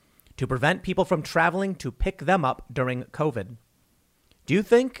killed to prevent people from traveling to pick them up during COVID. Do you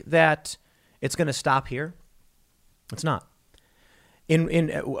think that it's going to stop here? It's not.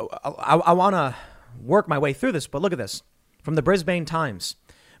 I want to work my way through this, but look at this. From the Brisbane Times.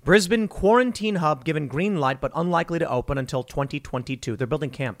 Brisbane quarantine hub given green light, but unlikely to open until 2022. They're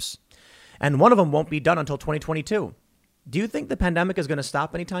building camps. And one of them won't be done until 2022. Do you think the pandemic is going to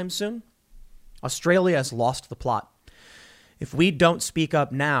stop anytime soon? Australia has lost the plot. If we don't speak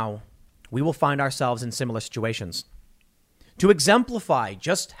up now, we will find ourselves in similar situations. To exemplify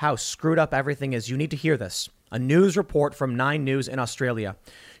just how screwed up everything is, you need to hear this. A news report from 9 News in Australia.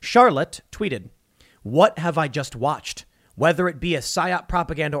 Charlotte tweeted, "What have I just watched? Whether it be a psyop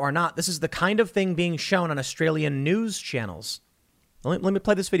propaganda or not, this is the kind of thing being shown on Australian news channels." Let me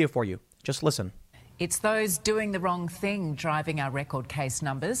play this video for you. Just listen. It's those doing the wrong thing driving our record case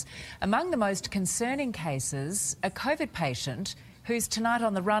numbers. Among the most concerning cases, a COVID patient who's tonight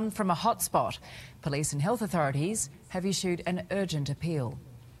on the run from a hotspot. Police and health authorities have issued an urgent appeal.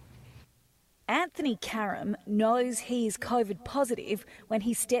 Anthony Karam knows he is COVID positive when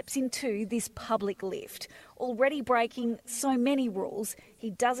he steps into this public lift. Already breaking so many rules,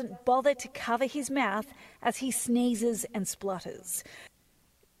 he doesn't bother to cover his mouth as he sneezes and splutters.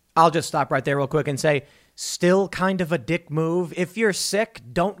 I'll just stop right there real quick and say, still kind of a dick move. If you're sick,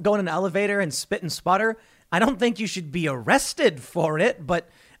 don't go in an elevator and spit and sputter. I don't think you should be arrested for it, but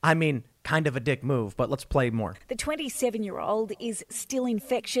I mean, kind of a dick move. But let's play more. The 27-year-old is still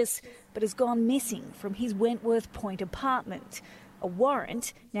infectious, but has gone missing from his Wentworth Point apartment. A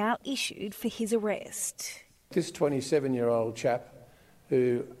warrant now issued for his arrest. This 27-year-old chap,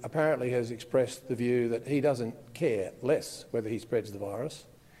 who apparently has expressed the view that he doesn't care less whether he spreads the virus,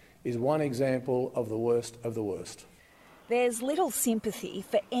 is one example of the worst of the worst. There's little sympathy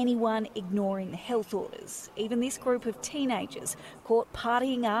for anyone ignoring the health orders, even this group of teenagers caught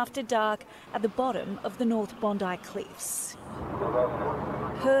partying after dark at the bottom of the North Bondi Cliffs.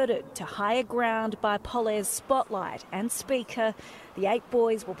 Herded to higher ground by Polaire's spotlight and speaker, the 8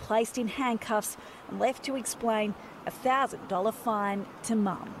 boys were placed in handcuffs and left to explain a $1,000 fine to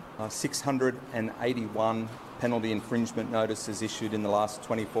mum. 681 penalty infringement notices issued in the last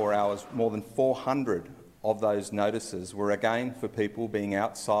 24 hours. More than 400 of those notices were again for people being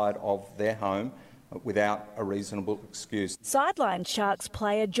outside of their home without a reasonable excuse. Sideline Sharks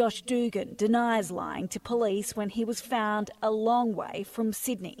player Josh Dugan denies lying to police when he was found a long way from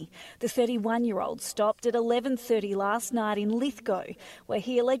Sydney. The 31-year-old stopped at 11:30 last night in Lithgow, where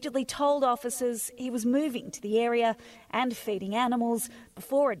he allegedly told officers he was moving to the area and feeding animals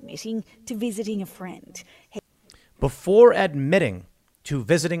before admitting to visiting a friend. Before admitting to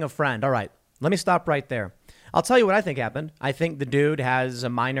visiting a friend. All right, let me stop right there. I'll tell you what I think happened. I think the dude has a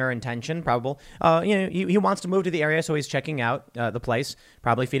minor intention, probable. He wants to move to the area, so he's checking out the place,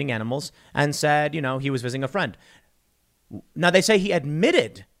 probably feeding animals, and said, he was visiting a friend. Now, they say he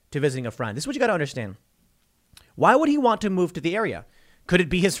admitted to visiting a friend. This is what you got to understand. Why would he want to move to the area? Could it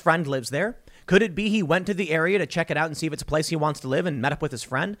be his friend lives there? Could it be he went to the area to check it out and see if it's a place he wants to live and met up with his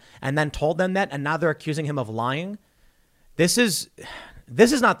friend and then told them that, and now they're accusing him of lying? This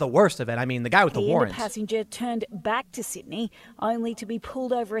is not the worst of it. I mean, the guy with the warrants. The passenger turned back to Sydney only to be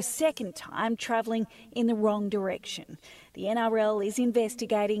pulled over a second time, travelling in the wrong direction. The NRL is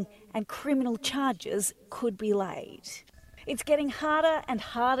investigating and criminal charges could be laid. It's getting harder and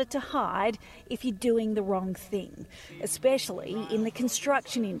harder to hide if you're doing the wrong thing, especially in the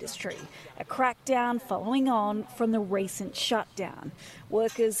construction industry. A crackdown following on from the recent shutdown.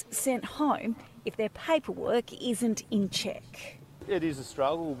 Workers sent home if their paperwork isn't in check. It is a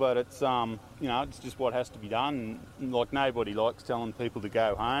struggle, but it's it's just what has to be done. Like, nobody likes telling people to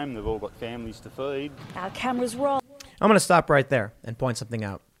go home. They've all got families to feed. Our cameras roll. I'm going to stop right there and point something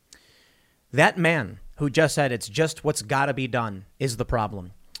out. That man who just said it's just what's got to be done is the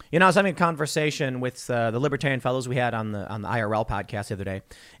problem. I was having a conversation with the Libertarian fellows we had on the IRL podcast the other day,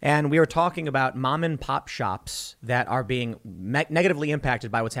 and we were talking about mom and pop shops that are being negatively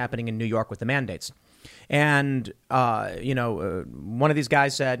impacted by what's happening in New York with the mandates. And, one of these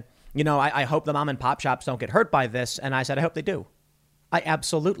guys said, I hope the mom and pop shops don't get hurt by this. And I said, I hope they do. I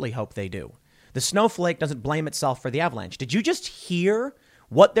absolutely hope they do. The snowflake doesn't blame itself for the avalanche. Did you just hear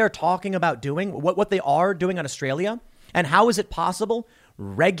what they're talking about doing, what they are doing in Australia? And how is it possible?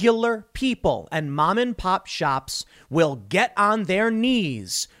 Regular people and mom and pop shops will get on their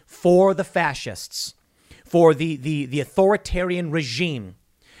knees for the fascists, for the authoritarian regime.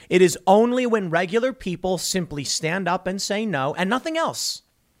 It is only when regular people simply stand up and say no and nothing else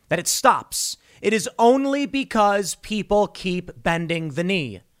that it stops, it is only because people keep bending the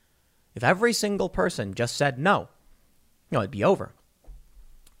knee. If every single person just said no, it'd be over.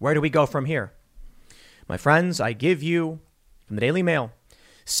 Where do we go from here? My friends, I give you from the Daily Mail,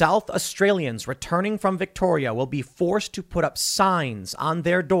 South Australians returning from Victoria will be forced to put up signs on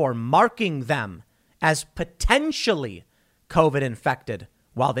their door marking them as potentially COVID infected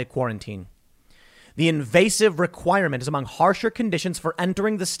while they quarantine. The invasive requirement is among harsher conditions for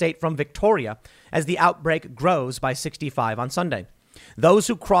entering the state from Victoria as the outbreak grows by 65 on Sunday. Those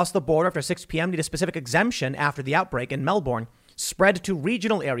who cross the border after 6 p.m. need a specific exemption after the outbreak in Melbourne spread to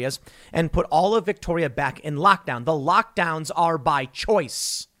regional areas and put all of Victoria back in lockdown. The lockdowns are by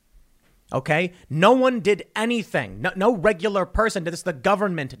choice. Okay? No one did anything. No regular person did this. The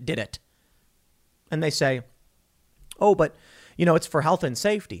government did it. And they say, oh, but, it's for health and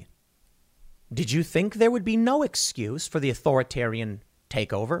safety. Did you think there would be no excuse for the authoritarian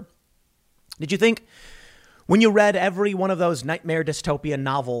takeover? Did you think when you read every one of those nightmare dystopian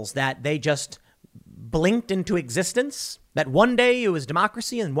novels that they just blinked into existence? That one day it was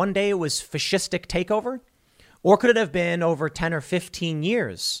democracy and one day it was fascistic takeover? Or could it have been over 10 or 15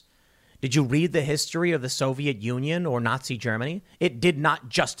 years? Did you read the history of the Soviet Union or Nazi Germany? It did not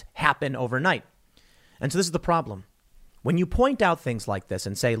just happen overnight. And so this is the problem. When you point out things like this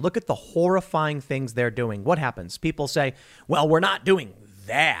and say, look at the horrifying things they're doing, what happens? People say, well, we're not doing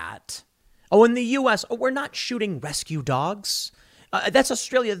that. Oh, in the U.S., we're not shooting rescue dogs. That's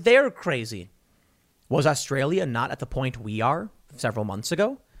Australia. They're crazy. Was Australia not at the point we are several months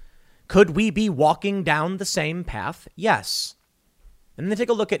ago? Could we be walking down the same path? Yes. And then they take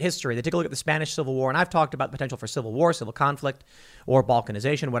a look at history. They take a look at the Spanish Civil War. And I've talked about the potential for civil war, civil conflict, or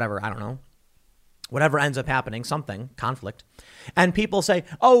balkanization, whatever. I don't know. Whatever ends up happening, something, conflict. And people say,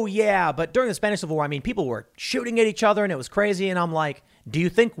 oh, yeah, but during the Spanish Civil War, people were shooting at each other and it was crazy. And I'm like, do you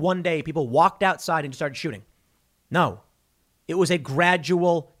think one day people walked outside and started shooting? No. It was a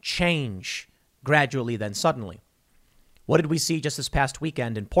gradual change. Gradually, then suddenly. What did we see just this past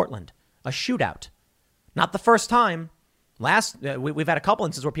weekend in Portland? A shootout. Not the first time. We've had a couple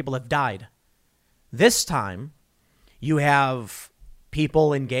instances where people have died. This time, you have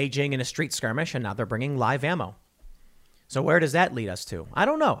people engaging in a street skirmish, and now they're bringing live ammo. So where does that lead us to? I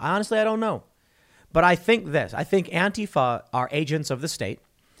don't know. Honestly, I don't know. But I think this. I think Antifa are agents of the state.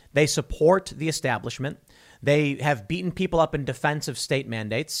 They support the establishment. They have beaten people up in defense of state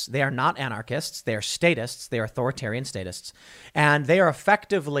mandates. They are not anarchists. They are statists. They are authoritarian statists. And they are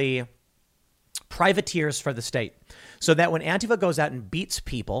effectively privateers for the state. So that when Antifa goes out and beats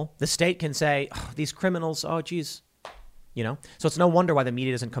people, the state can say, oh, these criminals, oh, geez. So it's no wonder why the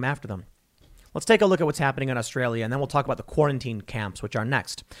media doesn't come after them. Let's take a look at what's happening in Australia, and then we'll talk about the quarantine camps, which are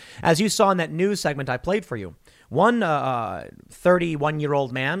next. As you saw in that news segment I played for you, one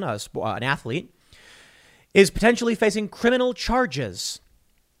 31-year-old man, an athlete, is potentially facing criminal charges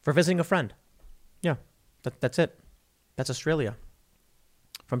for visiting a friend. Yeah, that's it. That's Australia.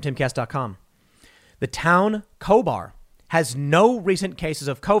 From timcast.com. The town Cobar has no recent cases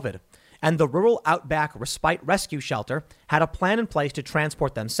of COVID, and the Rural Outback Respite Rescue Shelter had a plan in place to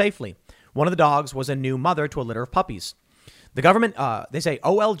transport them safely. One of the dogs was a new mother to a litter of puppies. The government, they say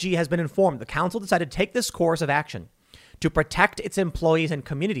OLG has been informed the council decided to take this course of action to protect its employees and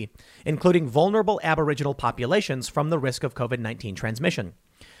community, including vulnerable Aboriginal populations from the risk of COVID-19 transmission.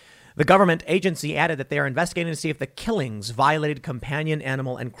 The government agency added that they are investigating to see if the killings violated companion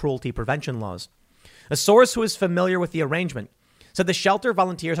animal and cruelty prevention laws. A source who is familiar with the arrangement said the shelter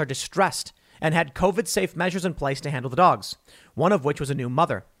volunteers are distressed and had COVID-safe measures in place to handle the dogs, one of which was a new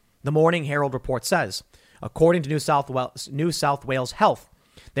mother. The Morning Herald report says, according to New South Wales Health,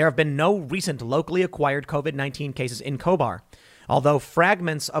 there have been no recent locally acquired COVID-19 cases in Cobar, although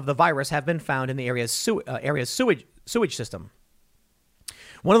fragments of the virus have been found in the area's sewage system.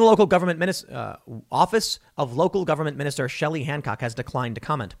 One of the local government Office of Local Government Minister Shelley Hancock has declined to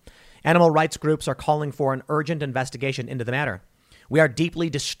comment. Animal rights groups are calling for an urgent investigation into the matter. We are deeply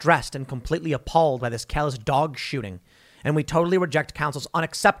distressed and completely appalled by this callous dog shooting, and we totally reject council's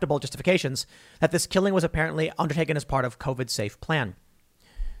unacceptable justifications that this killing was apparently undertaken as part of COVID-safe plan.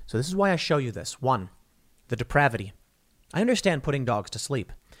 So this is why I show you this. 1, the depravity. I understand putting dogs to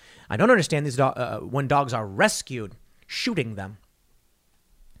sleep. I don't understand these when dogs are rescued, shooting them.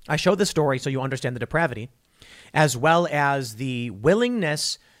 I show this story so you understand the depravity, as well as the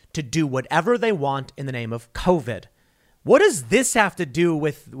willingness to do whatever they want in the name of COVID. What does this have to do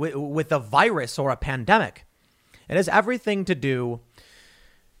with a virus or a pandemic? It has everything to do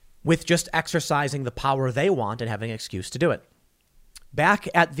with just exercising the power they want and having an excuse to do it. Back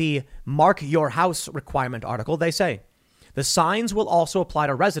at the Mark Your House requirement article, they say, The signs will also apply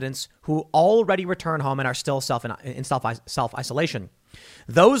to residents who already return home and are still in self-isolation.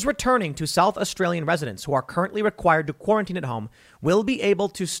 Those returning to South Australian residents who are currently required to quarantine at home will be able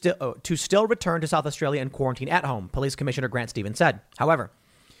to still return to South Australia and quarantine at home, Police Commissioner Grant Stevens said. However,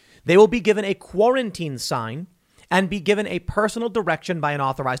 they will be given a quarantine sign and be given a personal direction by an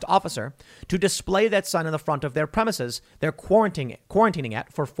authorized officer to display that sign in the front of their premises they're quarantining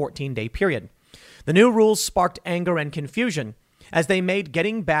at for a 14-day period. The new rules sparked anger and confusion as they made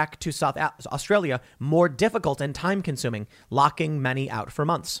getting back to South Australia more difficult and time-consuming, locking many out for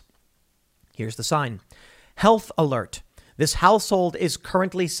months. Here's the sign. Health alert. This household is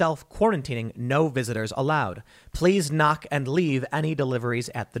currently self-quarantining. No visitors allowed. Please knock and leave any deliveries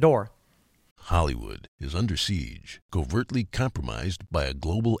at the door. Hollywood is under siege, covertly compromised by a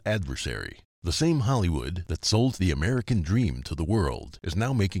global adversary. The same Hollywood that sold the American dream to the world is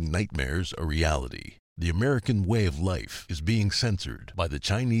now making nightmares a reality. The American way of life is being censored by the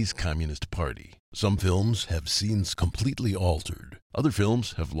Chinese Communist Party. Some films have scenes completely altered. Other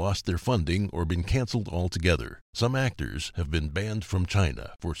films have lost their funding or been canceled altogether. Some actors have been banned from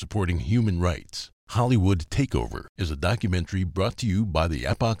China for supporting human rights. Hollywood Takeover is a documentary brought to you by the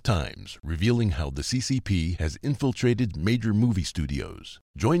Epoch Times, revealing how the CCP has infiltrated major movie studios.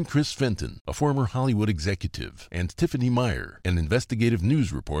 Join Chris Fenton, a former Hollywood executive, and Tiffany Meyer, an investigative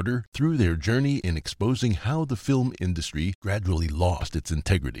news reporter, through their journey in exposing how the film industry gradually lost its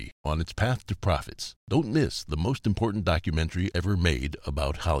integrity on its path to profits. Don't miss the most important documentary ever made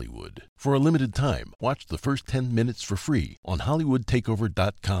about Hollywood. For a limited time, watch the first 10 minutes for free on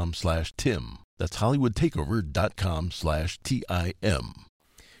HollywoodTakeover.com/Tim. That's HollywoodTakeover.com/TIM.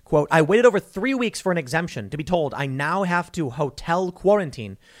 Quote, I waited over 3 weeks for an exemption to be told I now have to hotel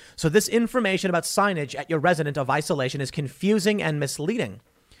quarantine. So this information about signage at your resident of isolation is confusing and misleading.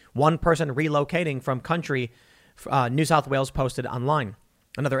 One person relocating from country, New South Wales, posted online.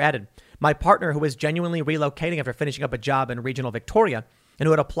 Another added, my partner, who is genuinely relocating after finishing up a job in regional Victoria and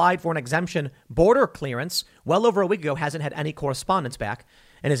who had applied for an exemption border clearance well over a week ago, hasn't had any correspondence back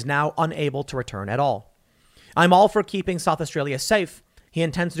and is now unable to return at all. I'm all for keeping South Australia safe. He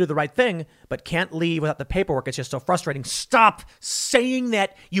intends to do the right thing, but can't leave without the paperwork. It's just so frustrating. Stop saying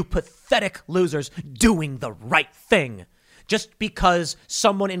that, you pathetic losers, doing the right thing. Just because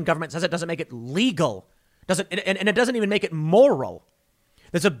someone in government says it doesn't make it legal. And it doesn't even make it moral.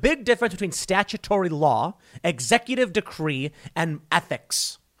 There's a big difference between statutory law, executive decree, and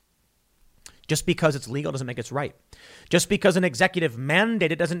ethics. Just because it's legal doesn't make it right. Just because an executive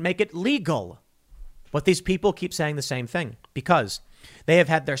mandate it doesn't make it legal. But these people keep saying the same thing because they have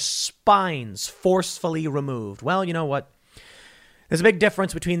had their spines forcefully removed. Well, you know what? There's a big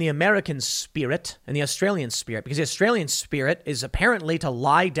difference between the American spirit and the Australian spirit, because the Australian spirit is apparently to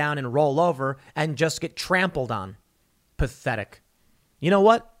lie down and roll over and just get trampled on. Pathetic. You know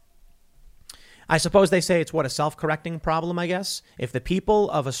what? I suppose they say it's a self-correcting problem, I guess. If the people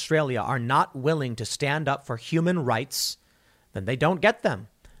of Australia are not willing to stand up for human rights, then they don't get them.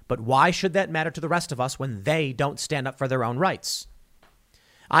 But why should that matter to the rest of us when they don't stand up for their own rights?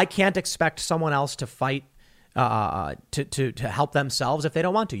 I can't expect someone else to fight to help themselves if they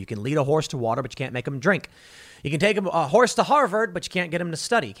don't want to. You can lead a horse to water, but you can't make them drink. You can take a horse to Harvard, but you can't get him to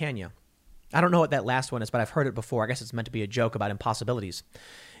study, can you? I don't know what that last one is, but I've heard it before. I guess it's meant to be a joke about impossibilities.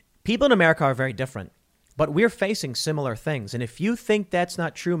 People in America are very different, but we're facing similar things. And if you think that's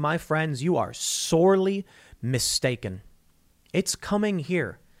not true, my friends, you are sorely mistaken. It's coming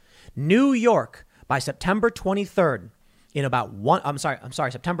here. New York by September 23rd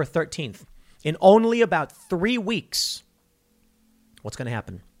September 13th. In only about 3 weeks. What's going to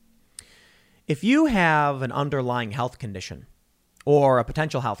happen? If you have an underlying health condition or a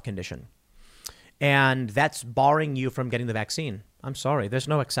potential health condition, and that's barring you from getting the vaccine, I'm sorry, there's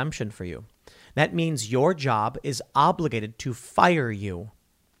no exemption for you. That means your job is obligated to fire you.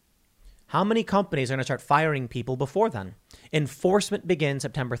 How many companies are going to start firing people before then? Enforcement begins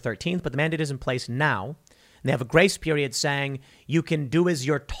September 13th, but the mandate is in place now. And they have a grace period saying you can do as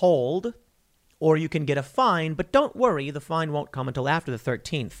you're told or you can get a fine, but don't worry, the fine won't come until after the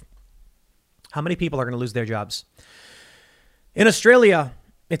 13th. How many people are going to lose their jobs? In Australia,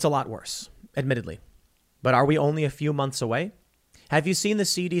 it's a lot worse, admittedly. But are we only a few months away? Have you seen the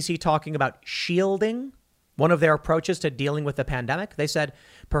CDC talking about shielding? One of their approaches to dealing with the pandemic? They said,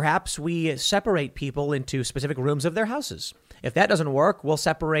 perhaps we separate people into specific rooms of their houses. If that doesn't work, we'll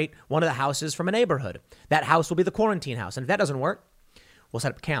separate one of the houses from a neighborhood. That house will be the quarantine house. And if that doesn't work, we'll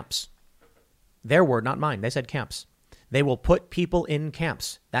set up camps. Their word, not mine. They said camps. They will put people in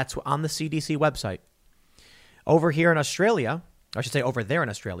camps. That's on the CDC website. Over here in Australia, I should say over there in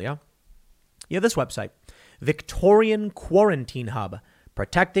Australia, you have this website. Victorian Quarantine Hub,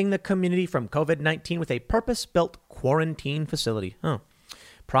 protecting the community from COVID-19 with a purpose-built quarantine facility.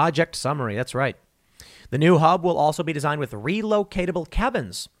 Project summary, that's right. The new hub will also be designed with relocatable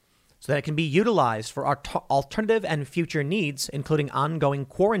cabins so that it can be utilized for our alternative and future needs, including ongoing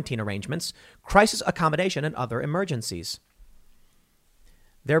quarantine arrangements, crisis accommodation, and other emergencies.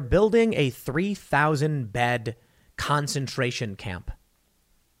 They're building a 3,000-bed concentration camp.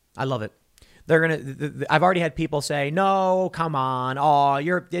 I love it. I've already had people say, no, come on.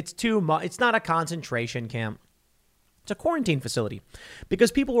 It's too much. It's not a concentration camp. It's a quarantine facility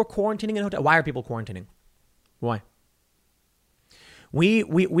because people were quarantining in hotels. Why are people quarantining? Why?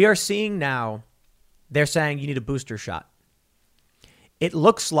 We are seeing now, they're saying you need a booster shot. It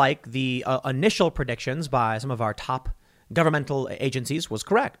looks like the initial predictions by some of our top governmental agencies was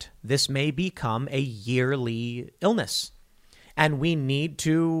correct. This may become a yearly illness, and we need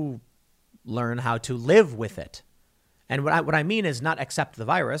to learn how to live with it. And what I mean is not accept the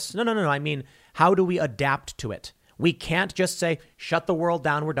virus. No. I mean, how do we adapt to it? We can't just say, shut the world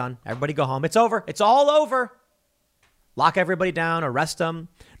down. We're done. Everybody go home. It's over. It's all over. Lock everybody down, arrest them.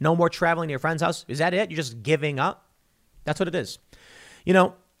 No more traveling to your friend's house. Is that it? You're just giving up? That's what it is. You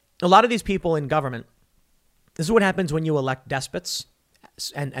know, a lot of these people in government, this is what happens when you elect despots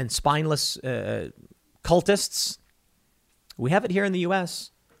and spineless cultists. We have it here in the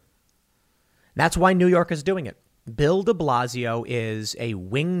U.S. That's why New York is doing it. Bill de Blasio is a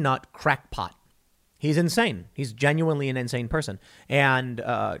wingnut crackpot. He's insane. He's genuinely an insane person. And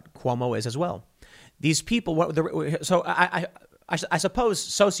Cuomo is as well. These people, so I suppose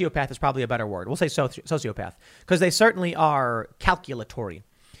sociopath is probably a better word. We'll say sociopath because they certainly are calculatory.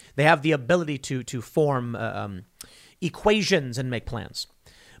 They have the ability to form equations and make plans.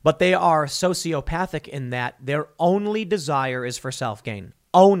 But they are sociopathic in that their only desire is for self-gain.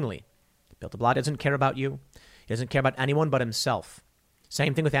 Only. Bill de Blasio doesn't care about you. He doesn't care about anyone but himself.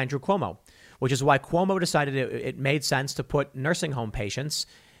 Same thing with Andrew Cuomo, which is why Cuomo decided it made sense to put nursing home patients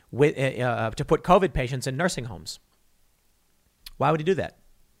to put COVID patients in nursing homes. Why would he do that?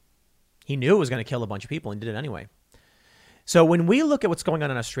 He knew it was going to kill a bunch of people and did it anyway. So when we look at what's going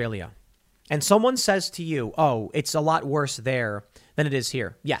on in Australia and someone says to you, oh, it's a lot worse there than it is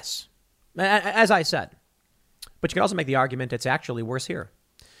here. Yes, as I said, but you can also make the argument it's actually worse here.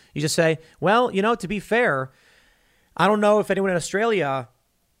 You just say, well, to be fair, I don't know if anyone in Australia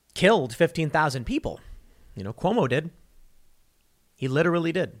killed 15,000 people. Cuomo did. He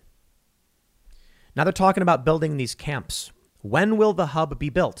literally did. Now they're talking about building these camps. When will the hub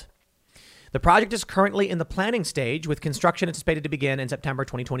be built? The project is currently in the planning stage, with construction anticipated to begin in September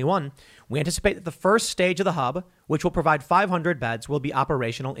 2021. We anticipate that the first stage of the hub, which will provide 500 beds, will be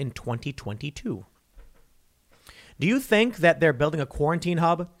operational in 2022. Do you think that they're building a quarantine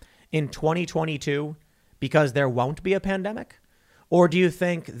hub in 2022 because there won't be a pandemic? Or do you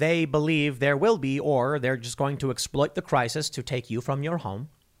think they believe there will be, or they're just going to exploit the crisis to take you from your home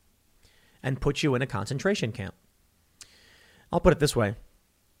and put you in a concentration camp? I'll put it this way.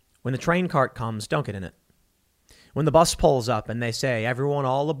 When the train cart comes, don't get in it. When the bus pulls up and they say, everyone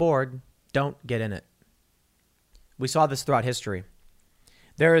all aboard, don't get in it. We saw this throughout history.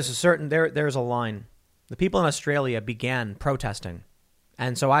 There's a line. The people in Australia began protesting.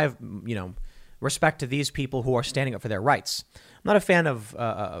 And so I have, respect to these people who are standing up for their rights. I'm not a fan of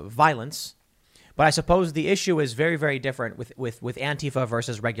violence, but I suppose the issue is very, very different with Antifa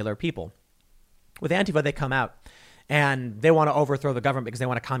versus regular people. With Antifa, they come out and they want to overthrow the government because they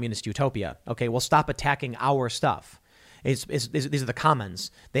want a communist utopia. Okay, well, stop attacking our stuff. These are the commons.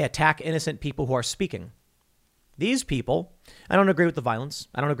 They attack innocent people who are speaking. These people, I don't agree with the violence.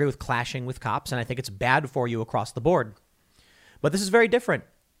 I don't agree with clashing with cops, and I think it's bad for you across the board. But this is very different.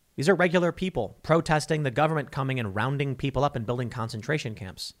 These are regular people protesting the government coming and rounding people up and building concentration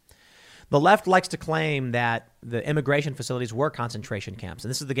camps. The left likes to claim that the immigration facilities were concentration camps, and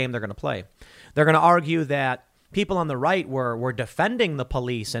this is the game they're going to play. They're going to argue that people on the right were defending the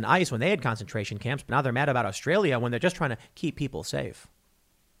police and ICE when they had concentration camps, but now they're mad about Australia when they're just trying to keep people safe.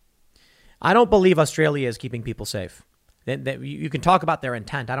 I don't believe Australia is keeping people safe. You can talk about their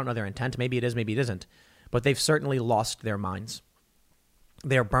intent. I don't know their intent. Maybe it is, maybe it isn't. But they've certainly lost their minds.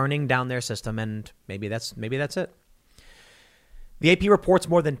 They're burning down their system, and maybe that's it. The AP reports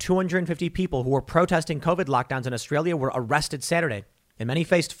more than 250 people who were protesting COVID lockdowns in Australia were arrested Saturday, and many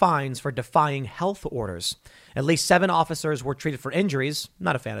faced fines for defying health orders. At least 7 officers were treated for injuries,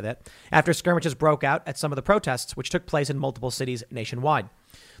 not a fan of that, after skirmishes broke out at some of the protests, which took place in multiple cities nationwide.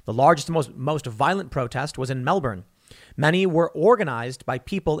 The largest and most violent protest was in Melbourne. Many were organized by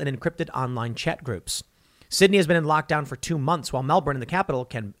people in encrypted online chat groups. Sydney has been in lockdown for 2 months, while Melbourne and the capital,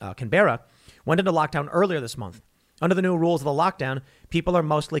 Canberra, went into lockdown earlier this month. Under the new rules of the lockdown, people are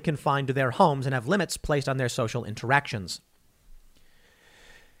mostly confined to their homes and have limits placed on their social interactions.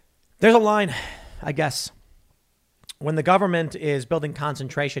 There's a line, I guess, when the government is building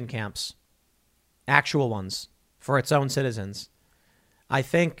concentration camps, actual ones, for its own citizens. I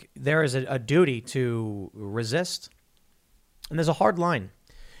think there is a duty to resist. And there's a hard line.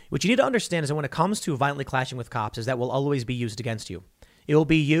 What you need to understand is that when it comes to violently clashing with cops, is that will always be used against you. It will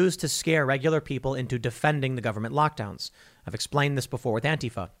be used to scare regular people into defending the government lockdowns. I've explained this before with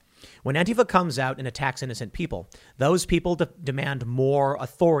Antifa. When Antifa comes out and attacks innocent people, those people demand more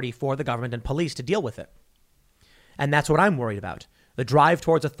authority for the government and police to deal with it. And that's what I'm worried about. The drive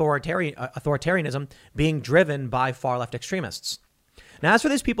towards authoritarianism being driven by far-left extremists. Now, as for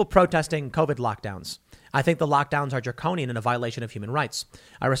these people protesting COVID lockdowns, I think the lockdowns are draconian and a violation of human rights.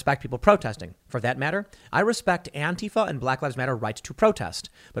 I respect people protesting. For that matter, I respect Antifa and Black Lives Matter right to protest.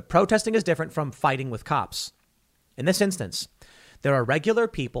 But protesting is different from fighting with cops. In this instance, there are regular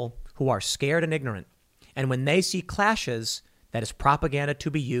people who are scared and ignorant. And when they see clashes, that is propaganda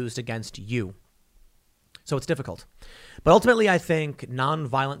to be used against you. So it's difficult. But ultimately, I think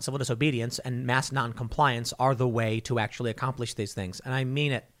nonviolent civil disobedience and mass noncompliance are the way to actually accomplish these things. And I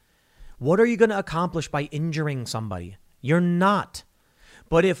mean it. What are you going to accomplish by injuring somebody? You're not.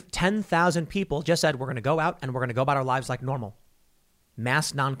 But if 10,000 people just said, we're going to go out and we're going to go about our lives like normal,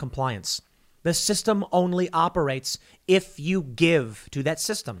 mass noncompliance, the system only operates if you give to that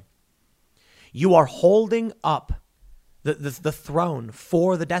system. You are holding up the throne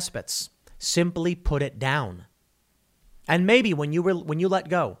for the despots. Simply put it down. And maybe when you let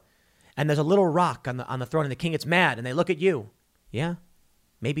go and there's a little rock on the throne and the king gets mad and they look at you. Yeah.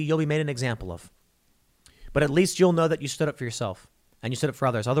 Maybe you'll be made an example of. But at least you'll know that you stood up for yourself and you stood up for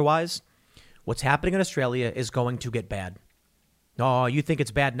others. Otherwise, what's happening in Australia is going to get bad. Oh, you think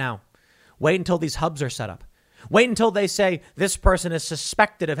it's bad now? Wait until these hubs are set up. Wait until they say this person is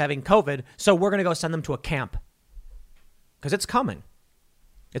suspected of having COVID, so we're going to go send them to a camp. Because it's coming.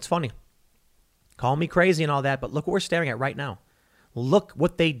 It's funny. Call me crazy and all that, but look what we're staring at right now. Look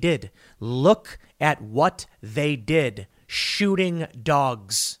what they did. Look at what they did. Shooting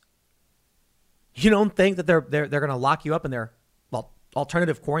dogs. You don't think that they're going to lock you up in their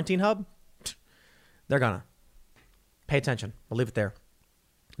alternative quarantine hub? They're gonna. Pay attention. We'll leave it there.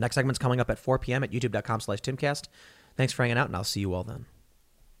 Next segment's coming up at 4 p.m. at youtube.com/Timcast. Thanks for hanging out, and I'll see you all then.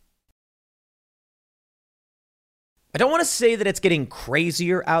 I don't want to say that it's getting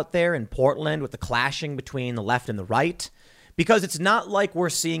crazier out there in Portland with the clashing between the left and the right, because it's not like we're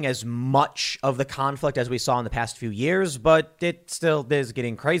seeing as much of the conflict as we saw in the past few years, but it still is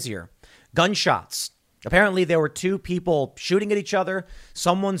getting crazier. Gunshots. Apparently, there were two people shooting at each other.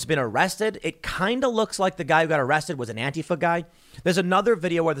 Someone's been arrested. It kind of looks like the guy who got arrested was an Antifa guy. There's another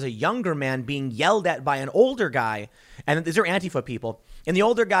video where there's a younger man being yelled at by an older guy, and these are Antifa people. And the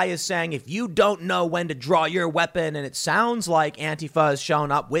older guy is saying, if you don't know when to draw your weapon, and it sounds like Antifa has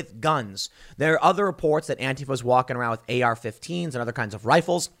shown up with guns. There are other reports that Antifa is walking around with AR-15s and other kinds of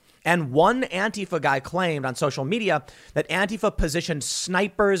rifles. And one Antifa guy claimed on social media that Antifa positioned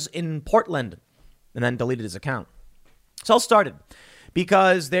snipers in Portland and then deleted his account. It's all started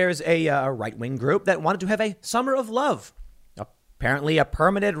because there's a right-wing group that wanted to have a summer of love, apparently a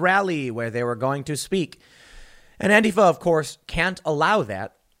permitted rally where they were going to speak. And Antifa, of course, can't allow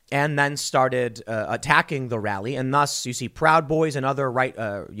that, and then started attacking the rally. And thus, you see Proud Boys and other I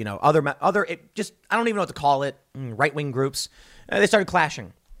don't even know what to call it, right-wing groups. They started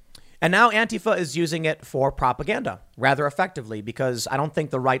clashing. And now Antifa is using it for propaganda rather effectively, because I don't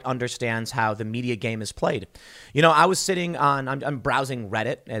think the right understands how the media game is played. You know, I was sitting on, I'm browsing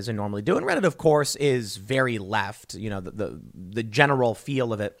Reddit as I normally do. And Reddit, of course, is very left. You know, the general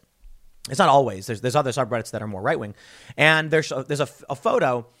feel of it. It's not always. There's other subreddits that are more right wing. And there's a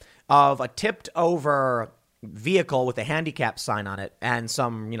photo of a tipped over vehicle with a handicap sign on it and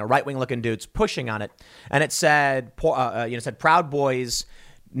some, right wing looking dudes pushing on it. And it said, Proud Boys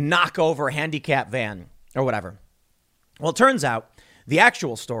knock over a handicap van or whatever. Well, it turns out the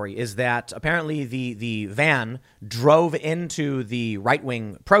actual story is that apparently the van drove into the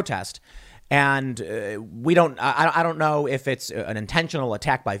right-wing protest, and I don't know if it's an intentional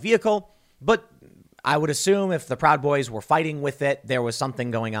attack by vehicle, but I would assume if the Proud Boys were fighting with it, there was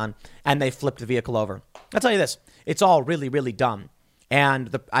something going on, and they flipped the vehicle over. I'll tell you this, it's all really, really dumb.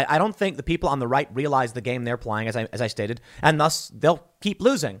 And I don't think the people on the right realize the game they're playing, as I stated, and thus they'll keep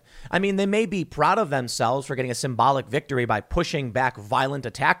losing. I mean, they may be proud of themselves for getting a symbolic victory by pushing back violent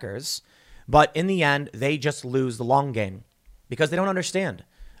attackers, but in the end, they just lose the long game because they don't understand.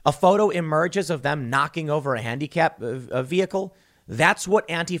 A photo emerges of them knocking over a handicap vehicle. That's what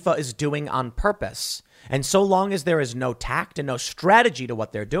Antifa is doing on purpose. And so long as there is no tact and no strategy to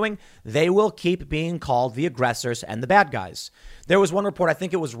what they're doing, they will keep being called the aggressors and the bad guys. There was one report, I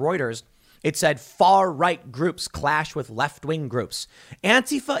think it was Reuters. It said far right groups clash with left wing groups.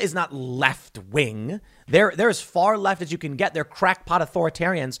 Antifa is not left wing. They're as far left as you can get. They're crackpot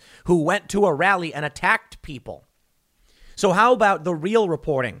authoritarians who went to a rally and attacked people. So how about the real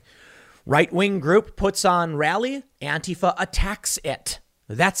reporting? Right wing group puts on rally, Antifa attacks it.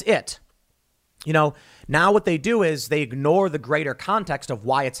 That's it. You know, now what they do is they ignore the greater context of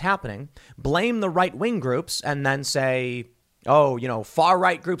why it's happening, blame the right wing groups, and then say, oh, you know, far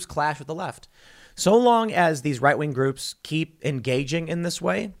right groups clash with the left. So long as these right wing groups keep engaging in this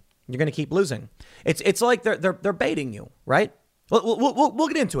way, you're going to keep losing. It's like they're baiting you, right? We'll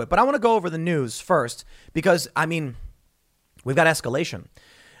get into it, but I want to go over the news first because, I mean, we've got escalation.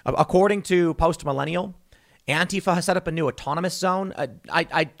 According to Post Millennial, Antifa has set up a new autonomous zone.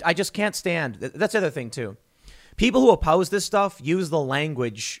 I just can't stand. That's the other thing, too. People who oppose this stuff use the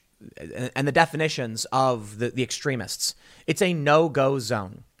language and the definitions of the extremists. It's a no-go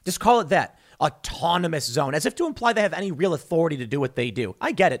zone. Just call it that. Autonomous zone, as if to imply they have any real authority to do what they do.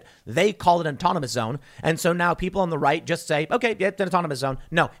 I get it. They call it an autonomous zone. And so now people on the right just say, okay, yeah, it's an autonomous zone.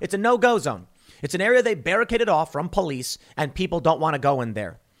 No, it's a no-go zone. It's an area they barricaded off from police and people don't want to go in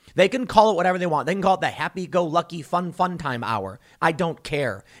there. They can call it whatever they want. They can call it the happy-go-lucky fun time hour. I don't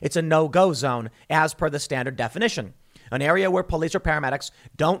care. It's a no-go zone as per the standard definition. An area where police or paramedics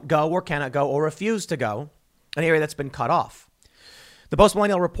don't go or cannot go or refuse to go. An area that's been cut off. The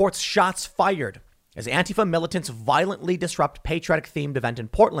Post-Millennial reports shots fired as Antifa militants violently disrupt patriotic-themed event in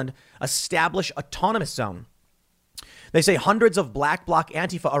Portland, establish autonomous zone. They say hundreds of Black Bloc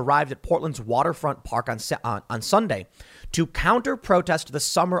Antifa arrived at Portland's waterfront park on Sunday to counter-protest the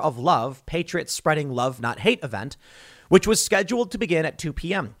Summer of Love, Patriots Spreading Love, Not Hate event, which was scheduled to begin at 2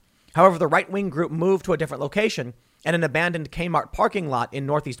 p.m. However, the right-wing group moved to a different location and an abandoned Kmart parking lot in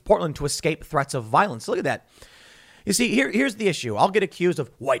Northeast Portland to escape threats of violence. Look at that. You see, here's the issue. I'll get accused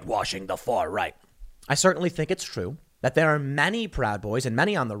of whitewashing the far right. I certainly think it's true that there are many Proud Boys and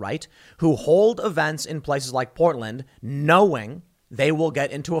many on the right who hold events in places like Portland knowing they will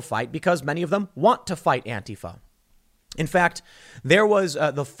get into a fight because many of them want to fight Antifa. In fact, there was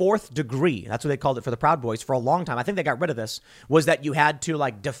the fourth degree. That's what they called it for the Proud Boys for a long time. I think they got rid of this, was that you had to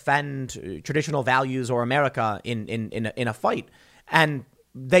like defend traditional values or America in a fight. And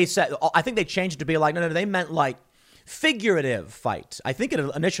they said, I think they changed it to be like, no, they meant like figurative fight. I think it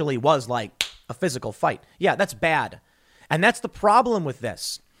initially was like a physical fight. Yeah, that's bad. And that's the problem with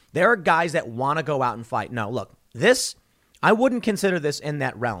this. There are guys that want to go out and fight. No, look, this, I wouldn't consider this in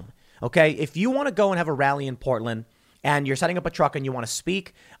that realm. Okay, if you want to go and have a rally in Portland and you're setting up a truck and you want to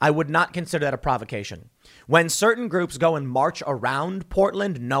speak, I would not consider that a provocation. When certain groups go and march around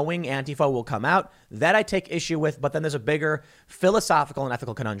Portland knowing Antifa will come out, that I take issue with. But then there's a bigger philosophical and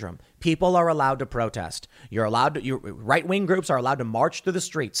ethical conundrum. People are allowed to protest. Right-wing groups are allowed to march through the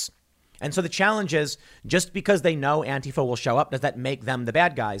streets. And so the challenge is, just because they know Antifa will show up, does that make them the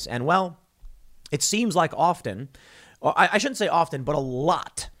bad guys? And well, it seems like often, or I shouldn't say often, but a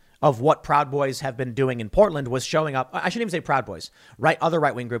lot of what Proud Boys have been doing in Portland was showing up. I shouldn't even say Proud Boys, right? Other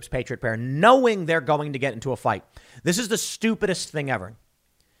right-wing groups, Patriot Prayer, knowing they're going to get into a fight. This is the stupidest thing ever.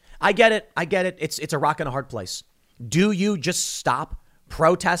 I get it. It's a rock and a hard place. Do you just stop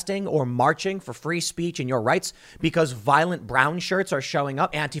protesting or marching for free speech and your rights because violent brown shirts are showing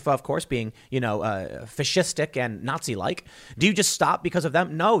up? Antifa, of course, being, fascistic and Nazi-like. Do you just stop because of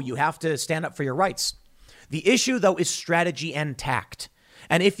them? No, you have to stand up for your rights. The issue, though, is strategy and tact.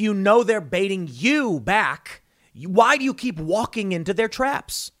 And if you know they're baiting you back, why do you keep walking into their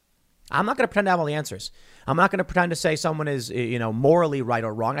traps? I'm not going to pretend to have all the answers. I'm not going to pretend to say someone is, morally right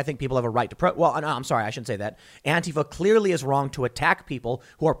or wrong. I think people have a right to well, no, I'm sorry, I shouldn't say that. Antifa clearly is wrong to attack people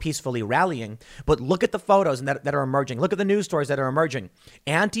who are peacefully rallying. But look at the photos that are emerging. Look at the news stories that are emerging.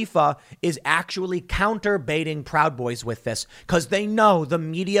 Antifa is actually counter-baiting Proud Boys with this because they know the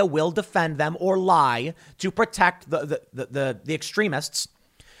media will defend them or lie to protect the extremists.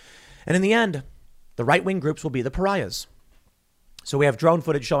 And in the end, the right-wing groups will be the pariahs. So we have drone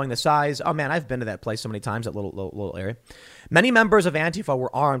footage showing the size. Oh, man, I've been to that place so many times, that little area. Many members of Antifa were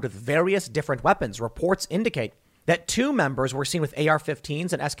armed with various different weapons. Reports indicate that 2 members were seen with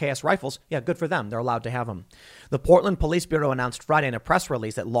AR-15s and SKS rifles. Yeah, good for them. They're allowed to have them. The Portland Police Bureau announced Friday in a press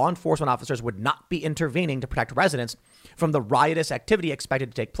release that law enforcement officers would not be intervening to protect residents from the riotous activity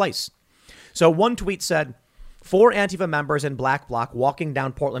expected to take place. So one tweet said, 4 Antifa members in Black Bloc walking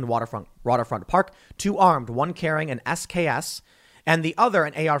down Portland waterfront park, 2 armed, 1 carrying an SKS and the other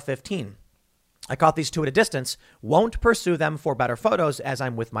an AR-15. I caught these two at a distance. Won't pursue them for better photos as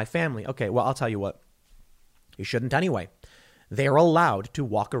I'm with my family. Okay, well, I'll tell you what. You shouldn't anyway. They're allowed to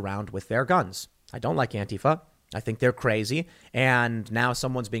walk around with their guns. I don't like Antifa. I think they're crazy. And now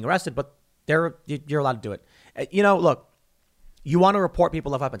someone's being arrested, but you're allowed to do it. Look, you want to report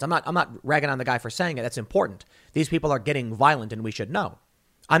people of weapons. I'm not ragging on the guy for saying it. That's important. These people are getting violent and we should know.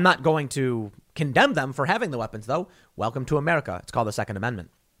 I'm not going to condemn them for having the weapons, though. Welcome to America. It's called the Second Amendment.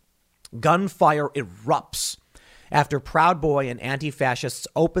 Gunfire erupts after Proud Boy and anti-fascists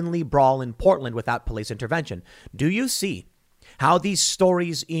openly brawl in Portland without police intervention. Do you see how these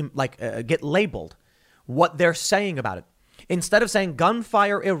stories get labeled, what they're saying about it? Instead of saying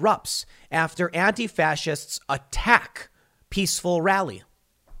gunfire erupts after anti-fascists attack peaceful rally.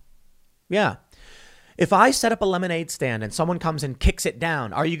 Yeah. If I set up a lemonade stand and someone comes and kicks it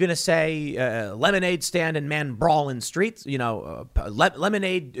down, are you going to say lemonade stand and man brawl in streets?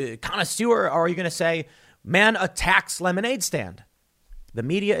 Lemonade connoisseur, or are you going to say man attacks lemonade stand? The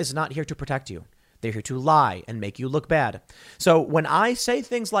media is not here to protect you. They're here to lie and make you look bad. So when I say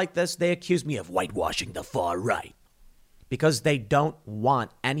things like this, they accuse me of whitewashing the far right because they don't want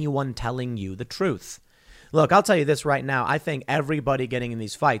anyone telling you the truth. Look, I'll tell you this right now. I think everybody getting in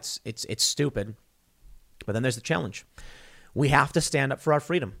these fights, it's stupid. But then there's the challenge. We have to stand up for our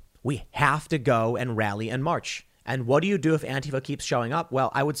freedom. We have to go and rally and march. And what do you do if Antifa keeps showing up?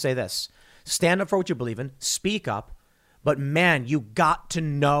 Well, I would say this. Stand up for what you believe in. Speak up. But man, you got to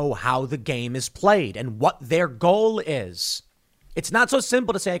know how the game is played and what their goal is. It's not so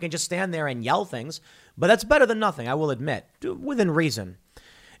simple to say I can just stand there and yell things, but that's better than nothing, I will admit, within reason.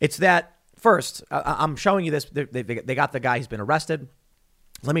 It's that, first, I'm showing you this. They got the guy. He's been arrested.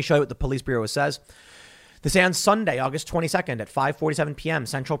 Let me show you what the police bureau says. This on Sunday, August 22nd at 5:47 p.m.,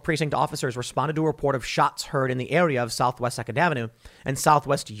 Central Precinct officers responded to a report of shots heard in the area of Southwest 2nd Avenue and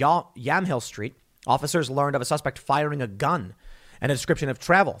Southwest Yamhill Street. Officers learned of a suspect firing a gun and a description of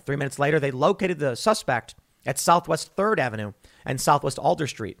travel. 3 minutes later, they located the suspect at Southwest 3rd Avenue and Southwest Alder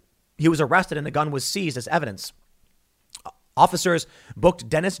Street. He was arrested and the gun was seized as evidence. Officers booked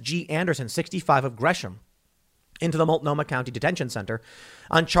Dennis G. Anderson, 65 of Gresham, into the Multnomah County Detention Center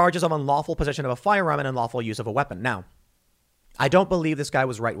on charges of unlawful possession of a firearm and unlawful use of a weapon. Now, I don't believe this guy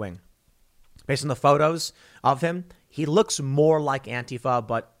was right wing. Based on the photos of him, he looks more like Antifa,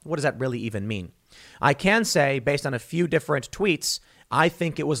 but what does that really even mean? I can say, based on a few different tweets, I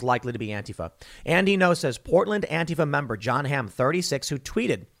think it was likely to be Antifa. Andy No says Portland Antifa member John Hamm, 36, who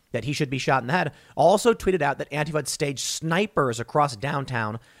tweeted that he should be shot in the head, also tweeted out that Antifa had staged snipers across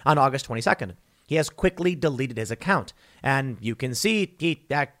downtown on August 22nd. He has quickly deleted his account. And you can see he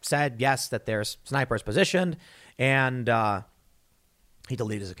said, yes, that there's snipers positioned. And he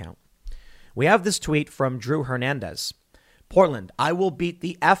deleted his account. We have this tweet from Drew Hernandez. Portland, I will beat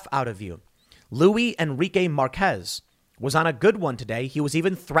the F out of you. Luis Enrique Marquez was on a good one today. He was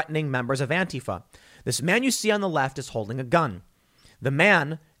even threatening members of Antifa. This man you see on the left is holding a gun. The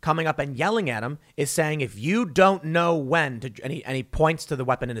man coming up and yelling at him is saying, if you don't know when to, and he points to the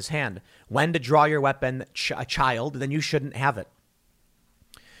weapon in his hand, when to draw your weapon, a child, then you shouldn't have it.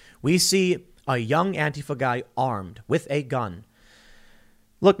 We see a young Antifa guy armed with a gun.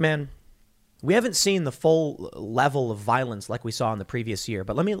 Look, man, we haven't seen the full level of violence like we saw in the previous year,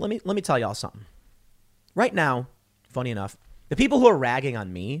 but let me tell y'all something. Right now, funny enough, the people who are ragging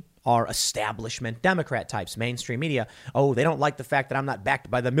on me are establishment Democrat types, mainstream media. Oh, they don't like the fact that I'm not backed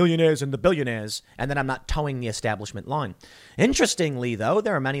by the millionaires and the billionaires, and that I'm not towing the establishment line. Interestingly, though,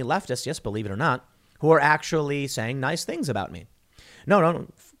 there are many leftists, yes, believe it or not, who are actually saying nice things about me. No,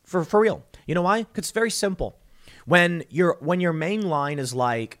 for real. You know why? Because it's very simple. When your main line is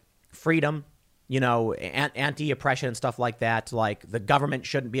like freedom, anti-oppression and stuff like that, like the government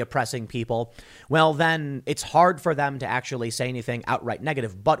shouldn't be oppressing people, well, then it's hard for them to actually say anything outright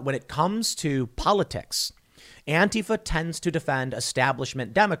negative. But when it comes to politics, Antifa tends to defend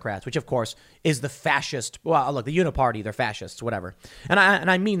establishment Democrats, which, of course, is the fascist. Well, look, the Uniparty, they're fascists, whatever. And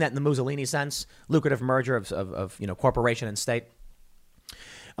I mean that in the Mussolini sense, lucrative merger of corporation and state.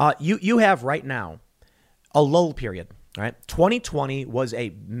 You have right now a lull period. All right. 2020 was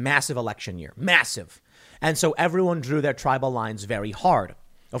a massive election year, massive. And so everyone drew their tribal lines very hard.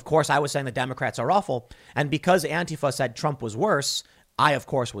 Of course, I was saying the Democrats are awful. And because Antifa said Trump was worse, I, of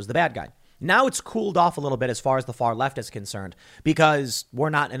course, was the bad guy. Now it's cooled off a little bit as far as the far left is concerned, because we're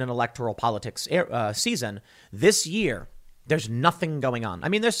not in an electoral politics season. This year, there's nothing going on. I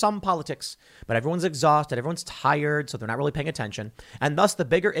mean, there's some politics, but everyone's exhausted. Everyone's tired, so they're not really paying attention. And thus, the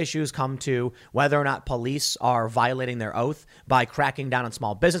bigger issues come to whether or not police are violating their oath by cracking down on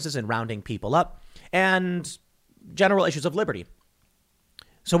small businesses and rounding people up, and general issues of liberty.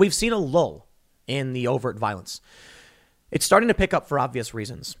 So we've seen a lull in the overt violence. It's starting to pick up for obvious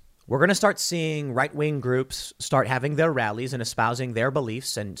reasons. We're going to start seeing right-wing groups start having their rallies and espousing their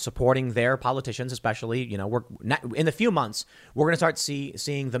beliefs and supporting their politicians, especially, we're not, in a few months, we're going to start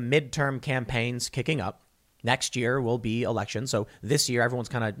seeing the midterm campaigns kicking up. Next year will be elections. So this year, everyone's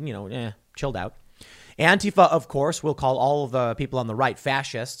kind of, chilled out. Antifa, of course, will call all of the people on the right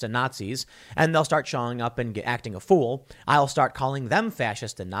fascists and Nazis, and they'll start showing up and acting a fool. I'll start calling them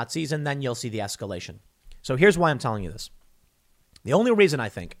fascists and Nazis, and then you'll see the escalation. So here's why I'm telling you this. The only reason I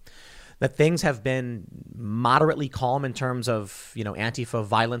think that things have been moderately calm in terms of, Antifa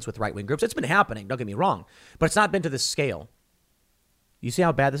violence with right-wing groups, it's been happening, don't get me wrong, but it's not been to this scale. You see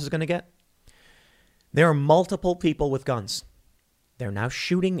how bad this is going to get? There are multiple people with guns. They're now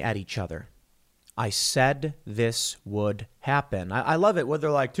shooting at each other. I said this would happen. I love it when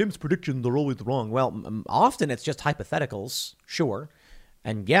they're like, Tim's predictions are always wrong. Well, often it's just hypotheticals, sure.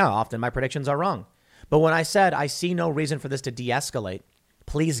 And yeah, often my predictions are wrong. But when I said I see no reason for this to de-escalate,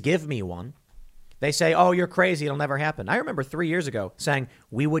 please give me one, they say, oh, you're crazy, it'll never happen. I remember 3 years ago saying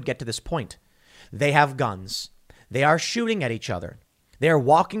we would get to this point. They have guns. They are shooting at each other. They are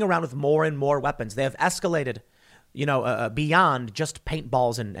walking around with more and more weapons. They have escalated, beyond just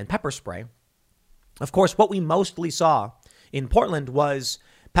paintballs and pepper spray. Of course, what we mostly saw in Portland was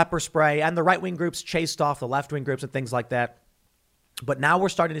pepper spray, and the right-wing groups chased off the left-wing groups and things like that. But now we're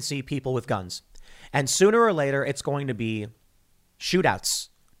starting to see people with guns. And sooner or later, it's going to be shootouts,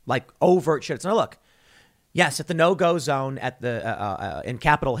 like overt shootouts. Now, look, yes, at the no-go zone at the in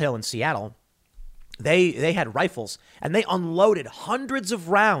Capitol Hill in Seattle, they had rifles, and they unloaded hundreds of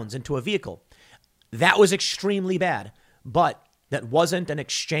rounds into a vehicle. That was extremely bad, but that wasn't an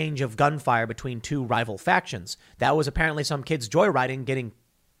exchange of gunfire between two rival factions. That was apparently some kids joyriding getting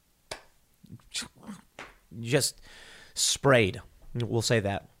just sprayed. We'll say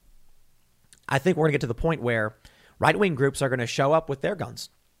that. I think we're going to get to the point where right-wing groups are going to show up with their guns.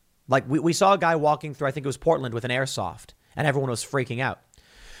 Like we saw a guy walking through, I think it was Portland, with an airsoft, and everyone was freaking out.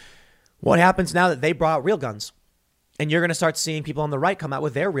 What happens now that they brought real guns? And you're going to start seeing people on the right come out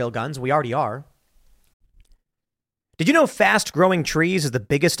with their real guns. We already are. Did you know Fast Growing Trees is the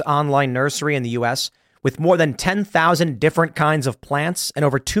biggest online nursery in the U.S. with more than 10,000 different kinds of plants and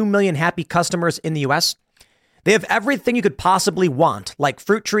over 2 million happy customers in the U.S.? They have everything you could possibly want, like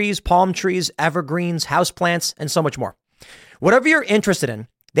fruit trees, palm trees, evergreens, houseplants, and so much more. Whatever you're interested in,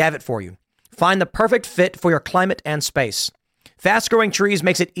 they have it for you. Find the perfect fit for your climate and space. Fast Growing Trees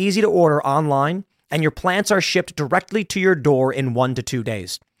makes it easy to order online, and your plants are shipped directly to your door in 1 to 2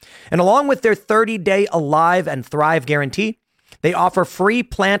 days. And along with their 30-day Alive and Thrive guarantee, they offer free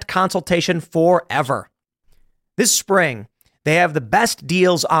plant consultation forever. This spring, they have the best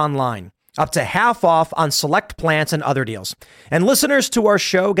deals online, up to half off on select plants and other deals. And listeners to our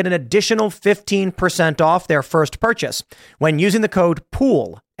show get an additional 15% off their first purchase when using the code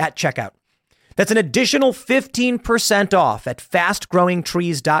POOL at checkout. That's an additional 15% off at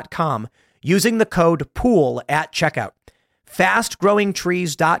fastgrowingtrees.com using the code POOL at checkout.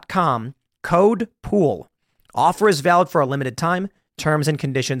 Fastgrowingtrees.com, code POOL. Offer is valid for a limited time. Terms and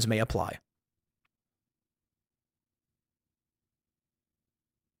conditions may apply.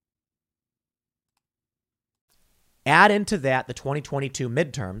 Add into that the 2022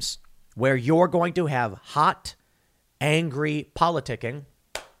 midterms, where you're going to have hot, angry politicking.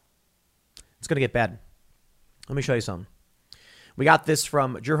 It's going to get bad. Let me show you something. We got this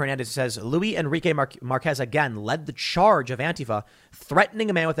from Drew Hernandez. It says, Luis Enrique Marquez again led the charge of Antifa, threatening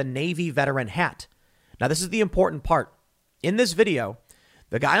a man with a Navy veteran hat. Now, this is the important part. In this video,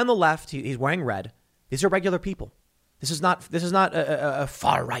 the guy on the left, he's wearing red. These are regular people. This is not a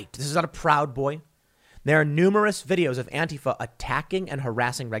far right. This is not a Proud Boy. There are numerous videos of Antifa attacking and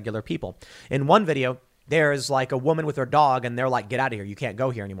harassing regular people. In one video, there's like a woman with her dog, and they're like, get out of here. You can't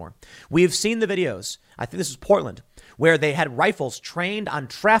go here anymore. We've seen the videos. I think this is Portland, where they had rifles trained on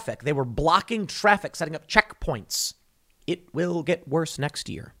traffic. They were blocking traffic, setting up checkpoints. It will get worse next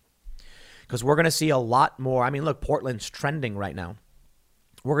year because we're going to see a lot more. I mean, look, Portland's trending right now.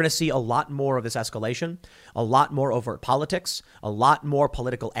 We're going to see a lot more of this escalation, a lot more overt politics, a lot more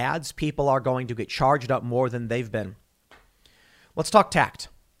political ads. People are going to get charged up more than they've been. Let's talk tact.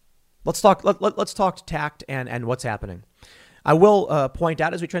 Let's talk tact and what's happening. I will point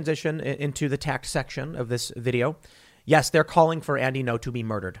out as we transition into the tact section of this video. Yes, they're calling for Andy No to be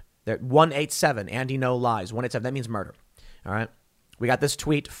murdered. They're 187, Andy No lies. 187, that means murder. All right. We got this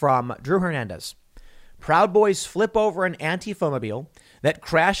tweet from Drew Hernandez. Proud Boys flip over an Antifa-mobile that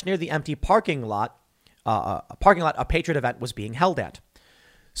crashed near the empty parking lot a Patriot event was being held at.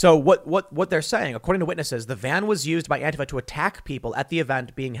 So what they're saying, according to witnesses, the van was used by Antifa to attack people at the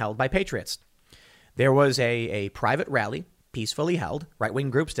event being held by Patriots. There was a private rally, peacefully held.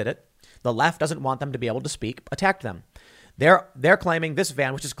 Right-wing groups did it. The left doesn't want them to be able to speak, attacked them. They're claiming this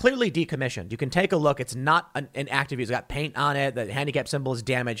van, which is clearly decommissioned. You can take a look. It's not an active use. It's got paint on it. The handicap symbol is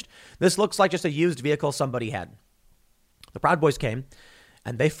damaged. This looks like just a used vehicle somebody had. The Proud Boys came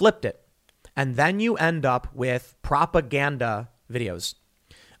and they flipped it. And then you end up with propaganda videos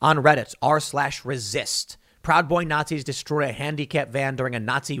on Reddit, r/resist. Proud Boy Nazis destroy a handicap van during a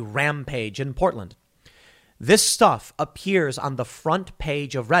Nazi rampage in Portland. This stuff appears on the front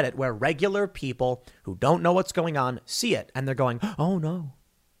page of Reddit where regular people who don't know what's going on see it and they're going, oh no.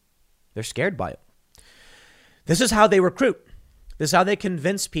 They're scared by it. This is how they recruit. This is how they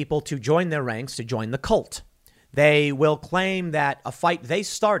convince people to join their ranks, to join the cult. They will claim that a fight they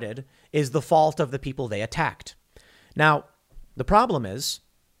started is the fault of the people they attacked. Now, the problem is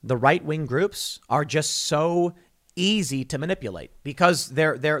the right-wing groups are just so easy to manipulate because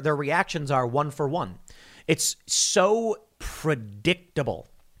their reactions are one for one. It's so predictable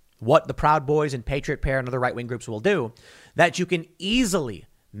what the Proud Boys and Patriot Pair and other right-wing groups will do that you can easily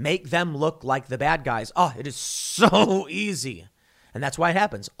make them look like the bad guys. Oh, it is so easy. And that's why it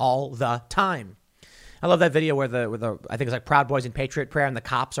happens all the time. I love that video where the I think it's like Proud Boys and Patriot Prayer and the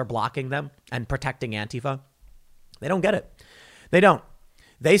cops are blocking them and protecting Antifa. They don't get it. They don't.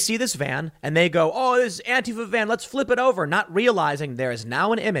 They see this van and they go, oh, this is Antifa van. Let's flip it over. Not realizing there is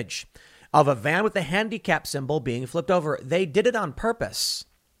now an image of a van with the handicap symbol being flipped over. They did it on purpose.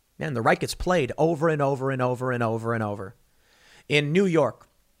 And the right gets played over and over and over and over and over. In New York,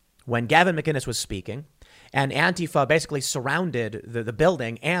 when Gavin McInnes was speaking, and Antifa basically surrounded the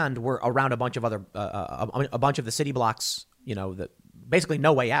building and were around a bunch of other, a bunch of the city blocks, basically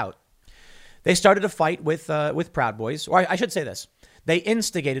no way out. They started a fight with Proud Boys, or I should say this. They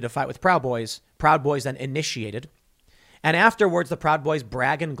instigated a fight with Proud Boys. Proud Boys then initiated. And afterwards, the Proud Boys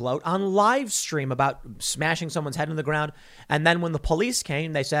brag and gloat on live stream about smashing someone's head in the ground. And then when the police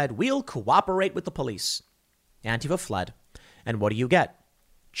came, they said, we'll cooperate with the police. Antifa fled. And what do you get?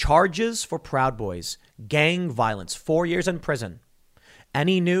 Charges for Proud Boys. Gang violence. 4 years in prison.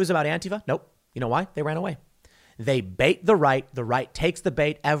 Any news about Antifa? Nope. You know why? They ran away. They bait the right. The right takes the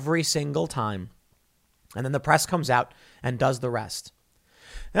bait every single time. And then the press comes out and does the rest.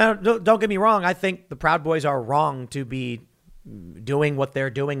 Now, don't get me wrong. I think the Proud Boys are wrong to be doing what they're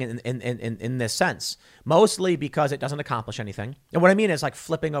doing in this sense, mostly because it doesn't accomplish anything. And what I mean is like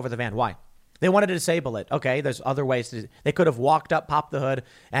flipping over the van. Why? They wanted to disable it. Okay, there's other ways to. They could have walked up, popped the hood,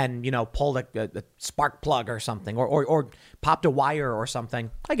 and pulled a spark plug or something, or popped a wire or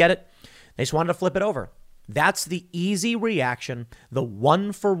something. I get it. They just wanted to flip it over. That's the easy reaction, the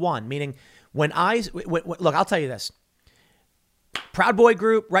one for one. Meaning, look, I'll tell you this. Proud Boy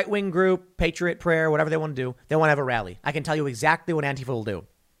group, right-wing group, Patriot Prayer, whatever they want to do, they want to have a rally. I can tell you exactly what Antifa will do.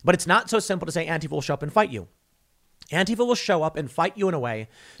 But it's not so simple to say Antifa will show up and fight you. Antifa will show up and fight you in a way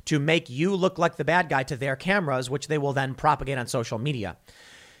to make you look like the bad guy to their cameras, which they will then propagate on social media.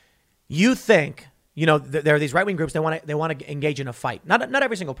 You think, there are these right-wing groups, they want to engage in a fight. Not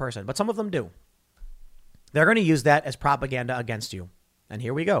every single person, but some of them do. They're going to use that as propaganda against you. And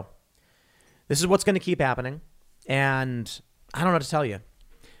here we go. This is what's going to keep happening. And I don't know what to tell you.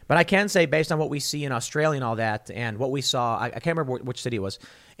 But I can say, based on what we see in Australia and all that, and what we saw, I can't remember which city it was.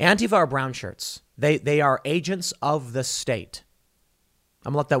 Antifa are brown shirts. They are agents of the state.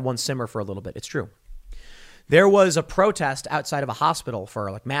 I'm going to let that one simmer for a little bit. It's true. There was a protest outside of a hospital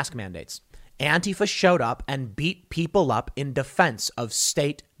for mask mandates. Antifa showed up and beat people up in defense of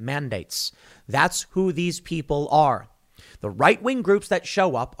state mandates. That's who these people are. The right-wing groups that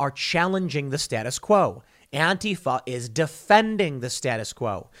show up are challenging the status quo. Antifa is defending the status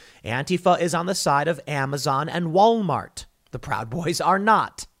quo. Antifa is on the side of Amazon and Walmart. The Proud Boys are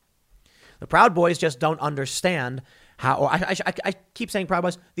not. The Proud Boys just don't understand how, or I keep saying Proud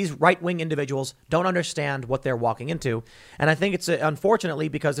Boys, these right-wing individuals don't understand what they're walking into. And I think it's unfortunately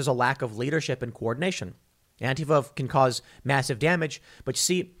because there's a lack of leadership and coordination. Antifa can cause massive damage, but you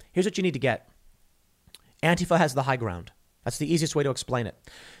see, here's what you need to get. Antifa has the high ground. That's the easiest way to explain it.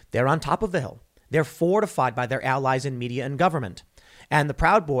 They're on top of the hill. They're fortified by their allies in media and government. And the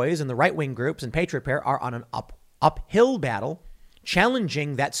Proud Boys and the right-wing groups and Patriot Pair are on an uphill battle,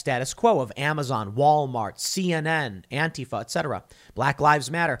 challenging that status quo of Amazon, Walmart, CNN, Antifa, etc. Black Lives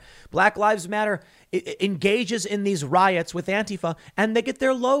Matter. Black Lives Matter engages in these riots with Antifa, and they get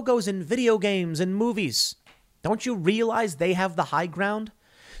their logos in video games and movies. Don't you realize they have the high ground?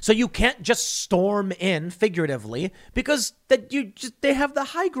 So you can't just storm in figuratively because they have the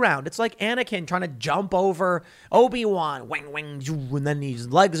high ground. It's like Anakin trying to jump over Obi-Wan, and then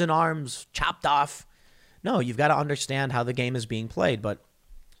his legs and arms chopped off. No, you've got to understand how the game is being played. But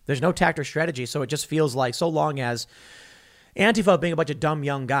There's no tact or strategy. So it just feels like so long as Antifa being a bunch of dumb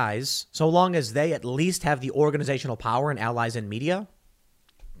young guys, so long as they at least have the organizational power and allies in media,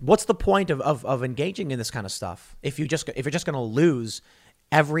 what's the point of engaging in this kind of stuff if you're just going to lose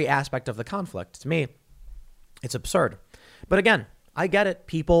every aspect of the conflict? To me, it's absurd. But again, I get it.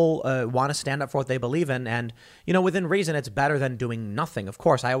 People want to stand up for what they believe in. And, you know, within reason, it's better than doing nothing. Of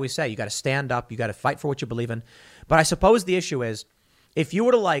course, I always say you got to stand up. You got to fight for what you believe in. But I suppose the issue is if you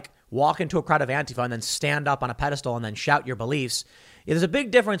were to like walk into a crowd of Antifa and then stand up on a pedestal and then shout your beliefs, there's a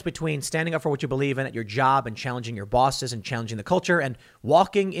big difference between standing up for what you believe in at your job and challenging your bosses and challenging the culture and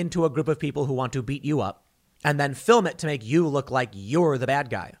walking into a group of people who want to beat you up and then film it to make you look like you're the bad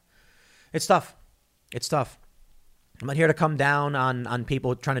guy. It's tough. It's tough. I'm not here to come down on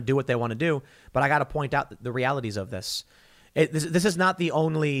people trying to do what they want to do, but I got to point out the realities of this. This is not the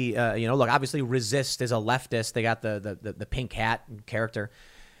only, look, obviously Resist is a leftist. They got the pink hat character.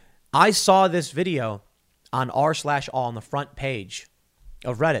 I saw this video on r/all on the front page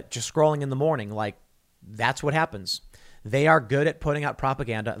of Reddit, just scrolling in the morning. Like, that's what happens. They are good at putting out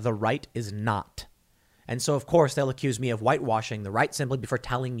propaganda. The right is not. And so, of course, they'll accuse me of whitewashing the right simply for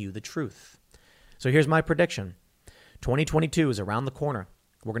telling you the truth. So here's my prediction. 2022 is around the corner.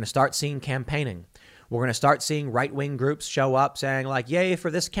 We're going to start seeing campaigning. We're going to start seeing right-wing groups show up saying like, yay for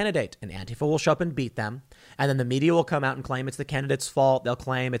this candidate. And Antifa will show up and beat them. And then the media will come out and claim it's the candidate's fault. They'll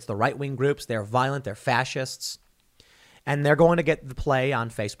claim it's the right-wing groups. They're violent. They're fascists. And they're going to get the play on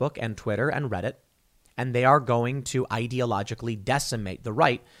Facebook and Twitter and Reddit. And they are going to ideologically decimate the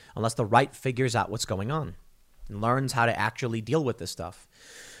right unless the right figures out what's going on and learns how to actually deal with this stuff.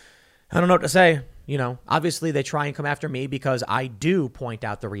 I don't know what to say. You know, obviously they try and come after me because I do point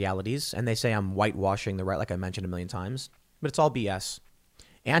out the realities and they say I'm whitewashing the right, like I mentioned a million times, but it's all BS.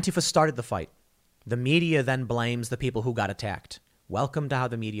 Antifa started the fight. The media then blames the people who got attacked. Welcome to how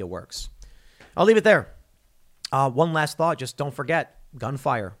the media works. I'll leave it there. One last thought. Just don't forget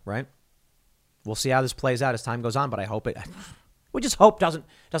gunfire, right? We'll see how this plays out as time goes on, but I hope we just hope doesn't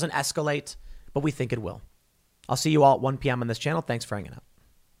escalate, but we think it will. I'll see you all at 1 p.m. on this channel. Thanks for hanging out.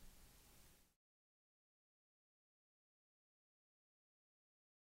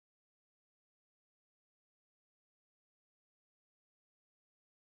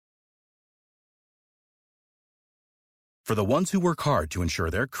 For the ones who work hard to ensure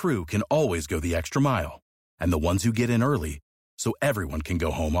their crew can always go the extra mile, and the ones who get in early so everyone can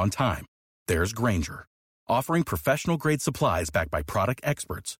go home on time, there's Grainger, offering professional-grade supplies backed by product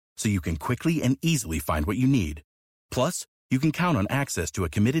experts so you can quickly and easily find what you need. Plus, you can count on access to a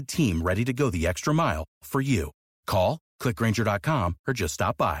committed team ready to go the extra mile for you. Call, click Grainger.com, or just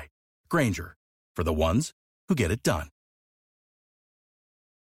stop by. Grainger, for the ones who get it done.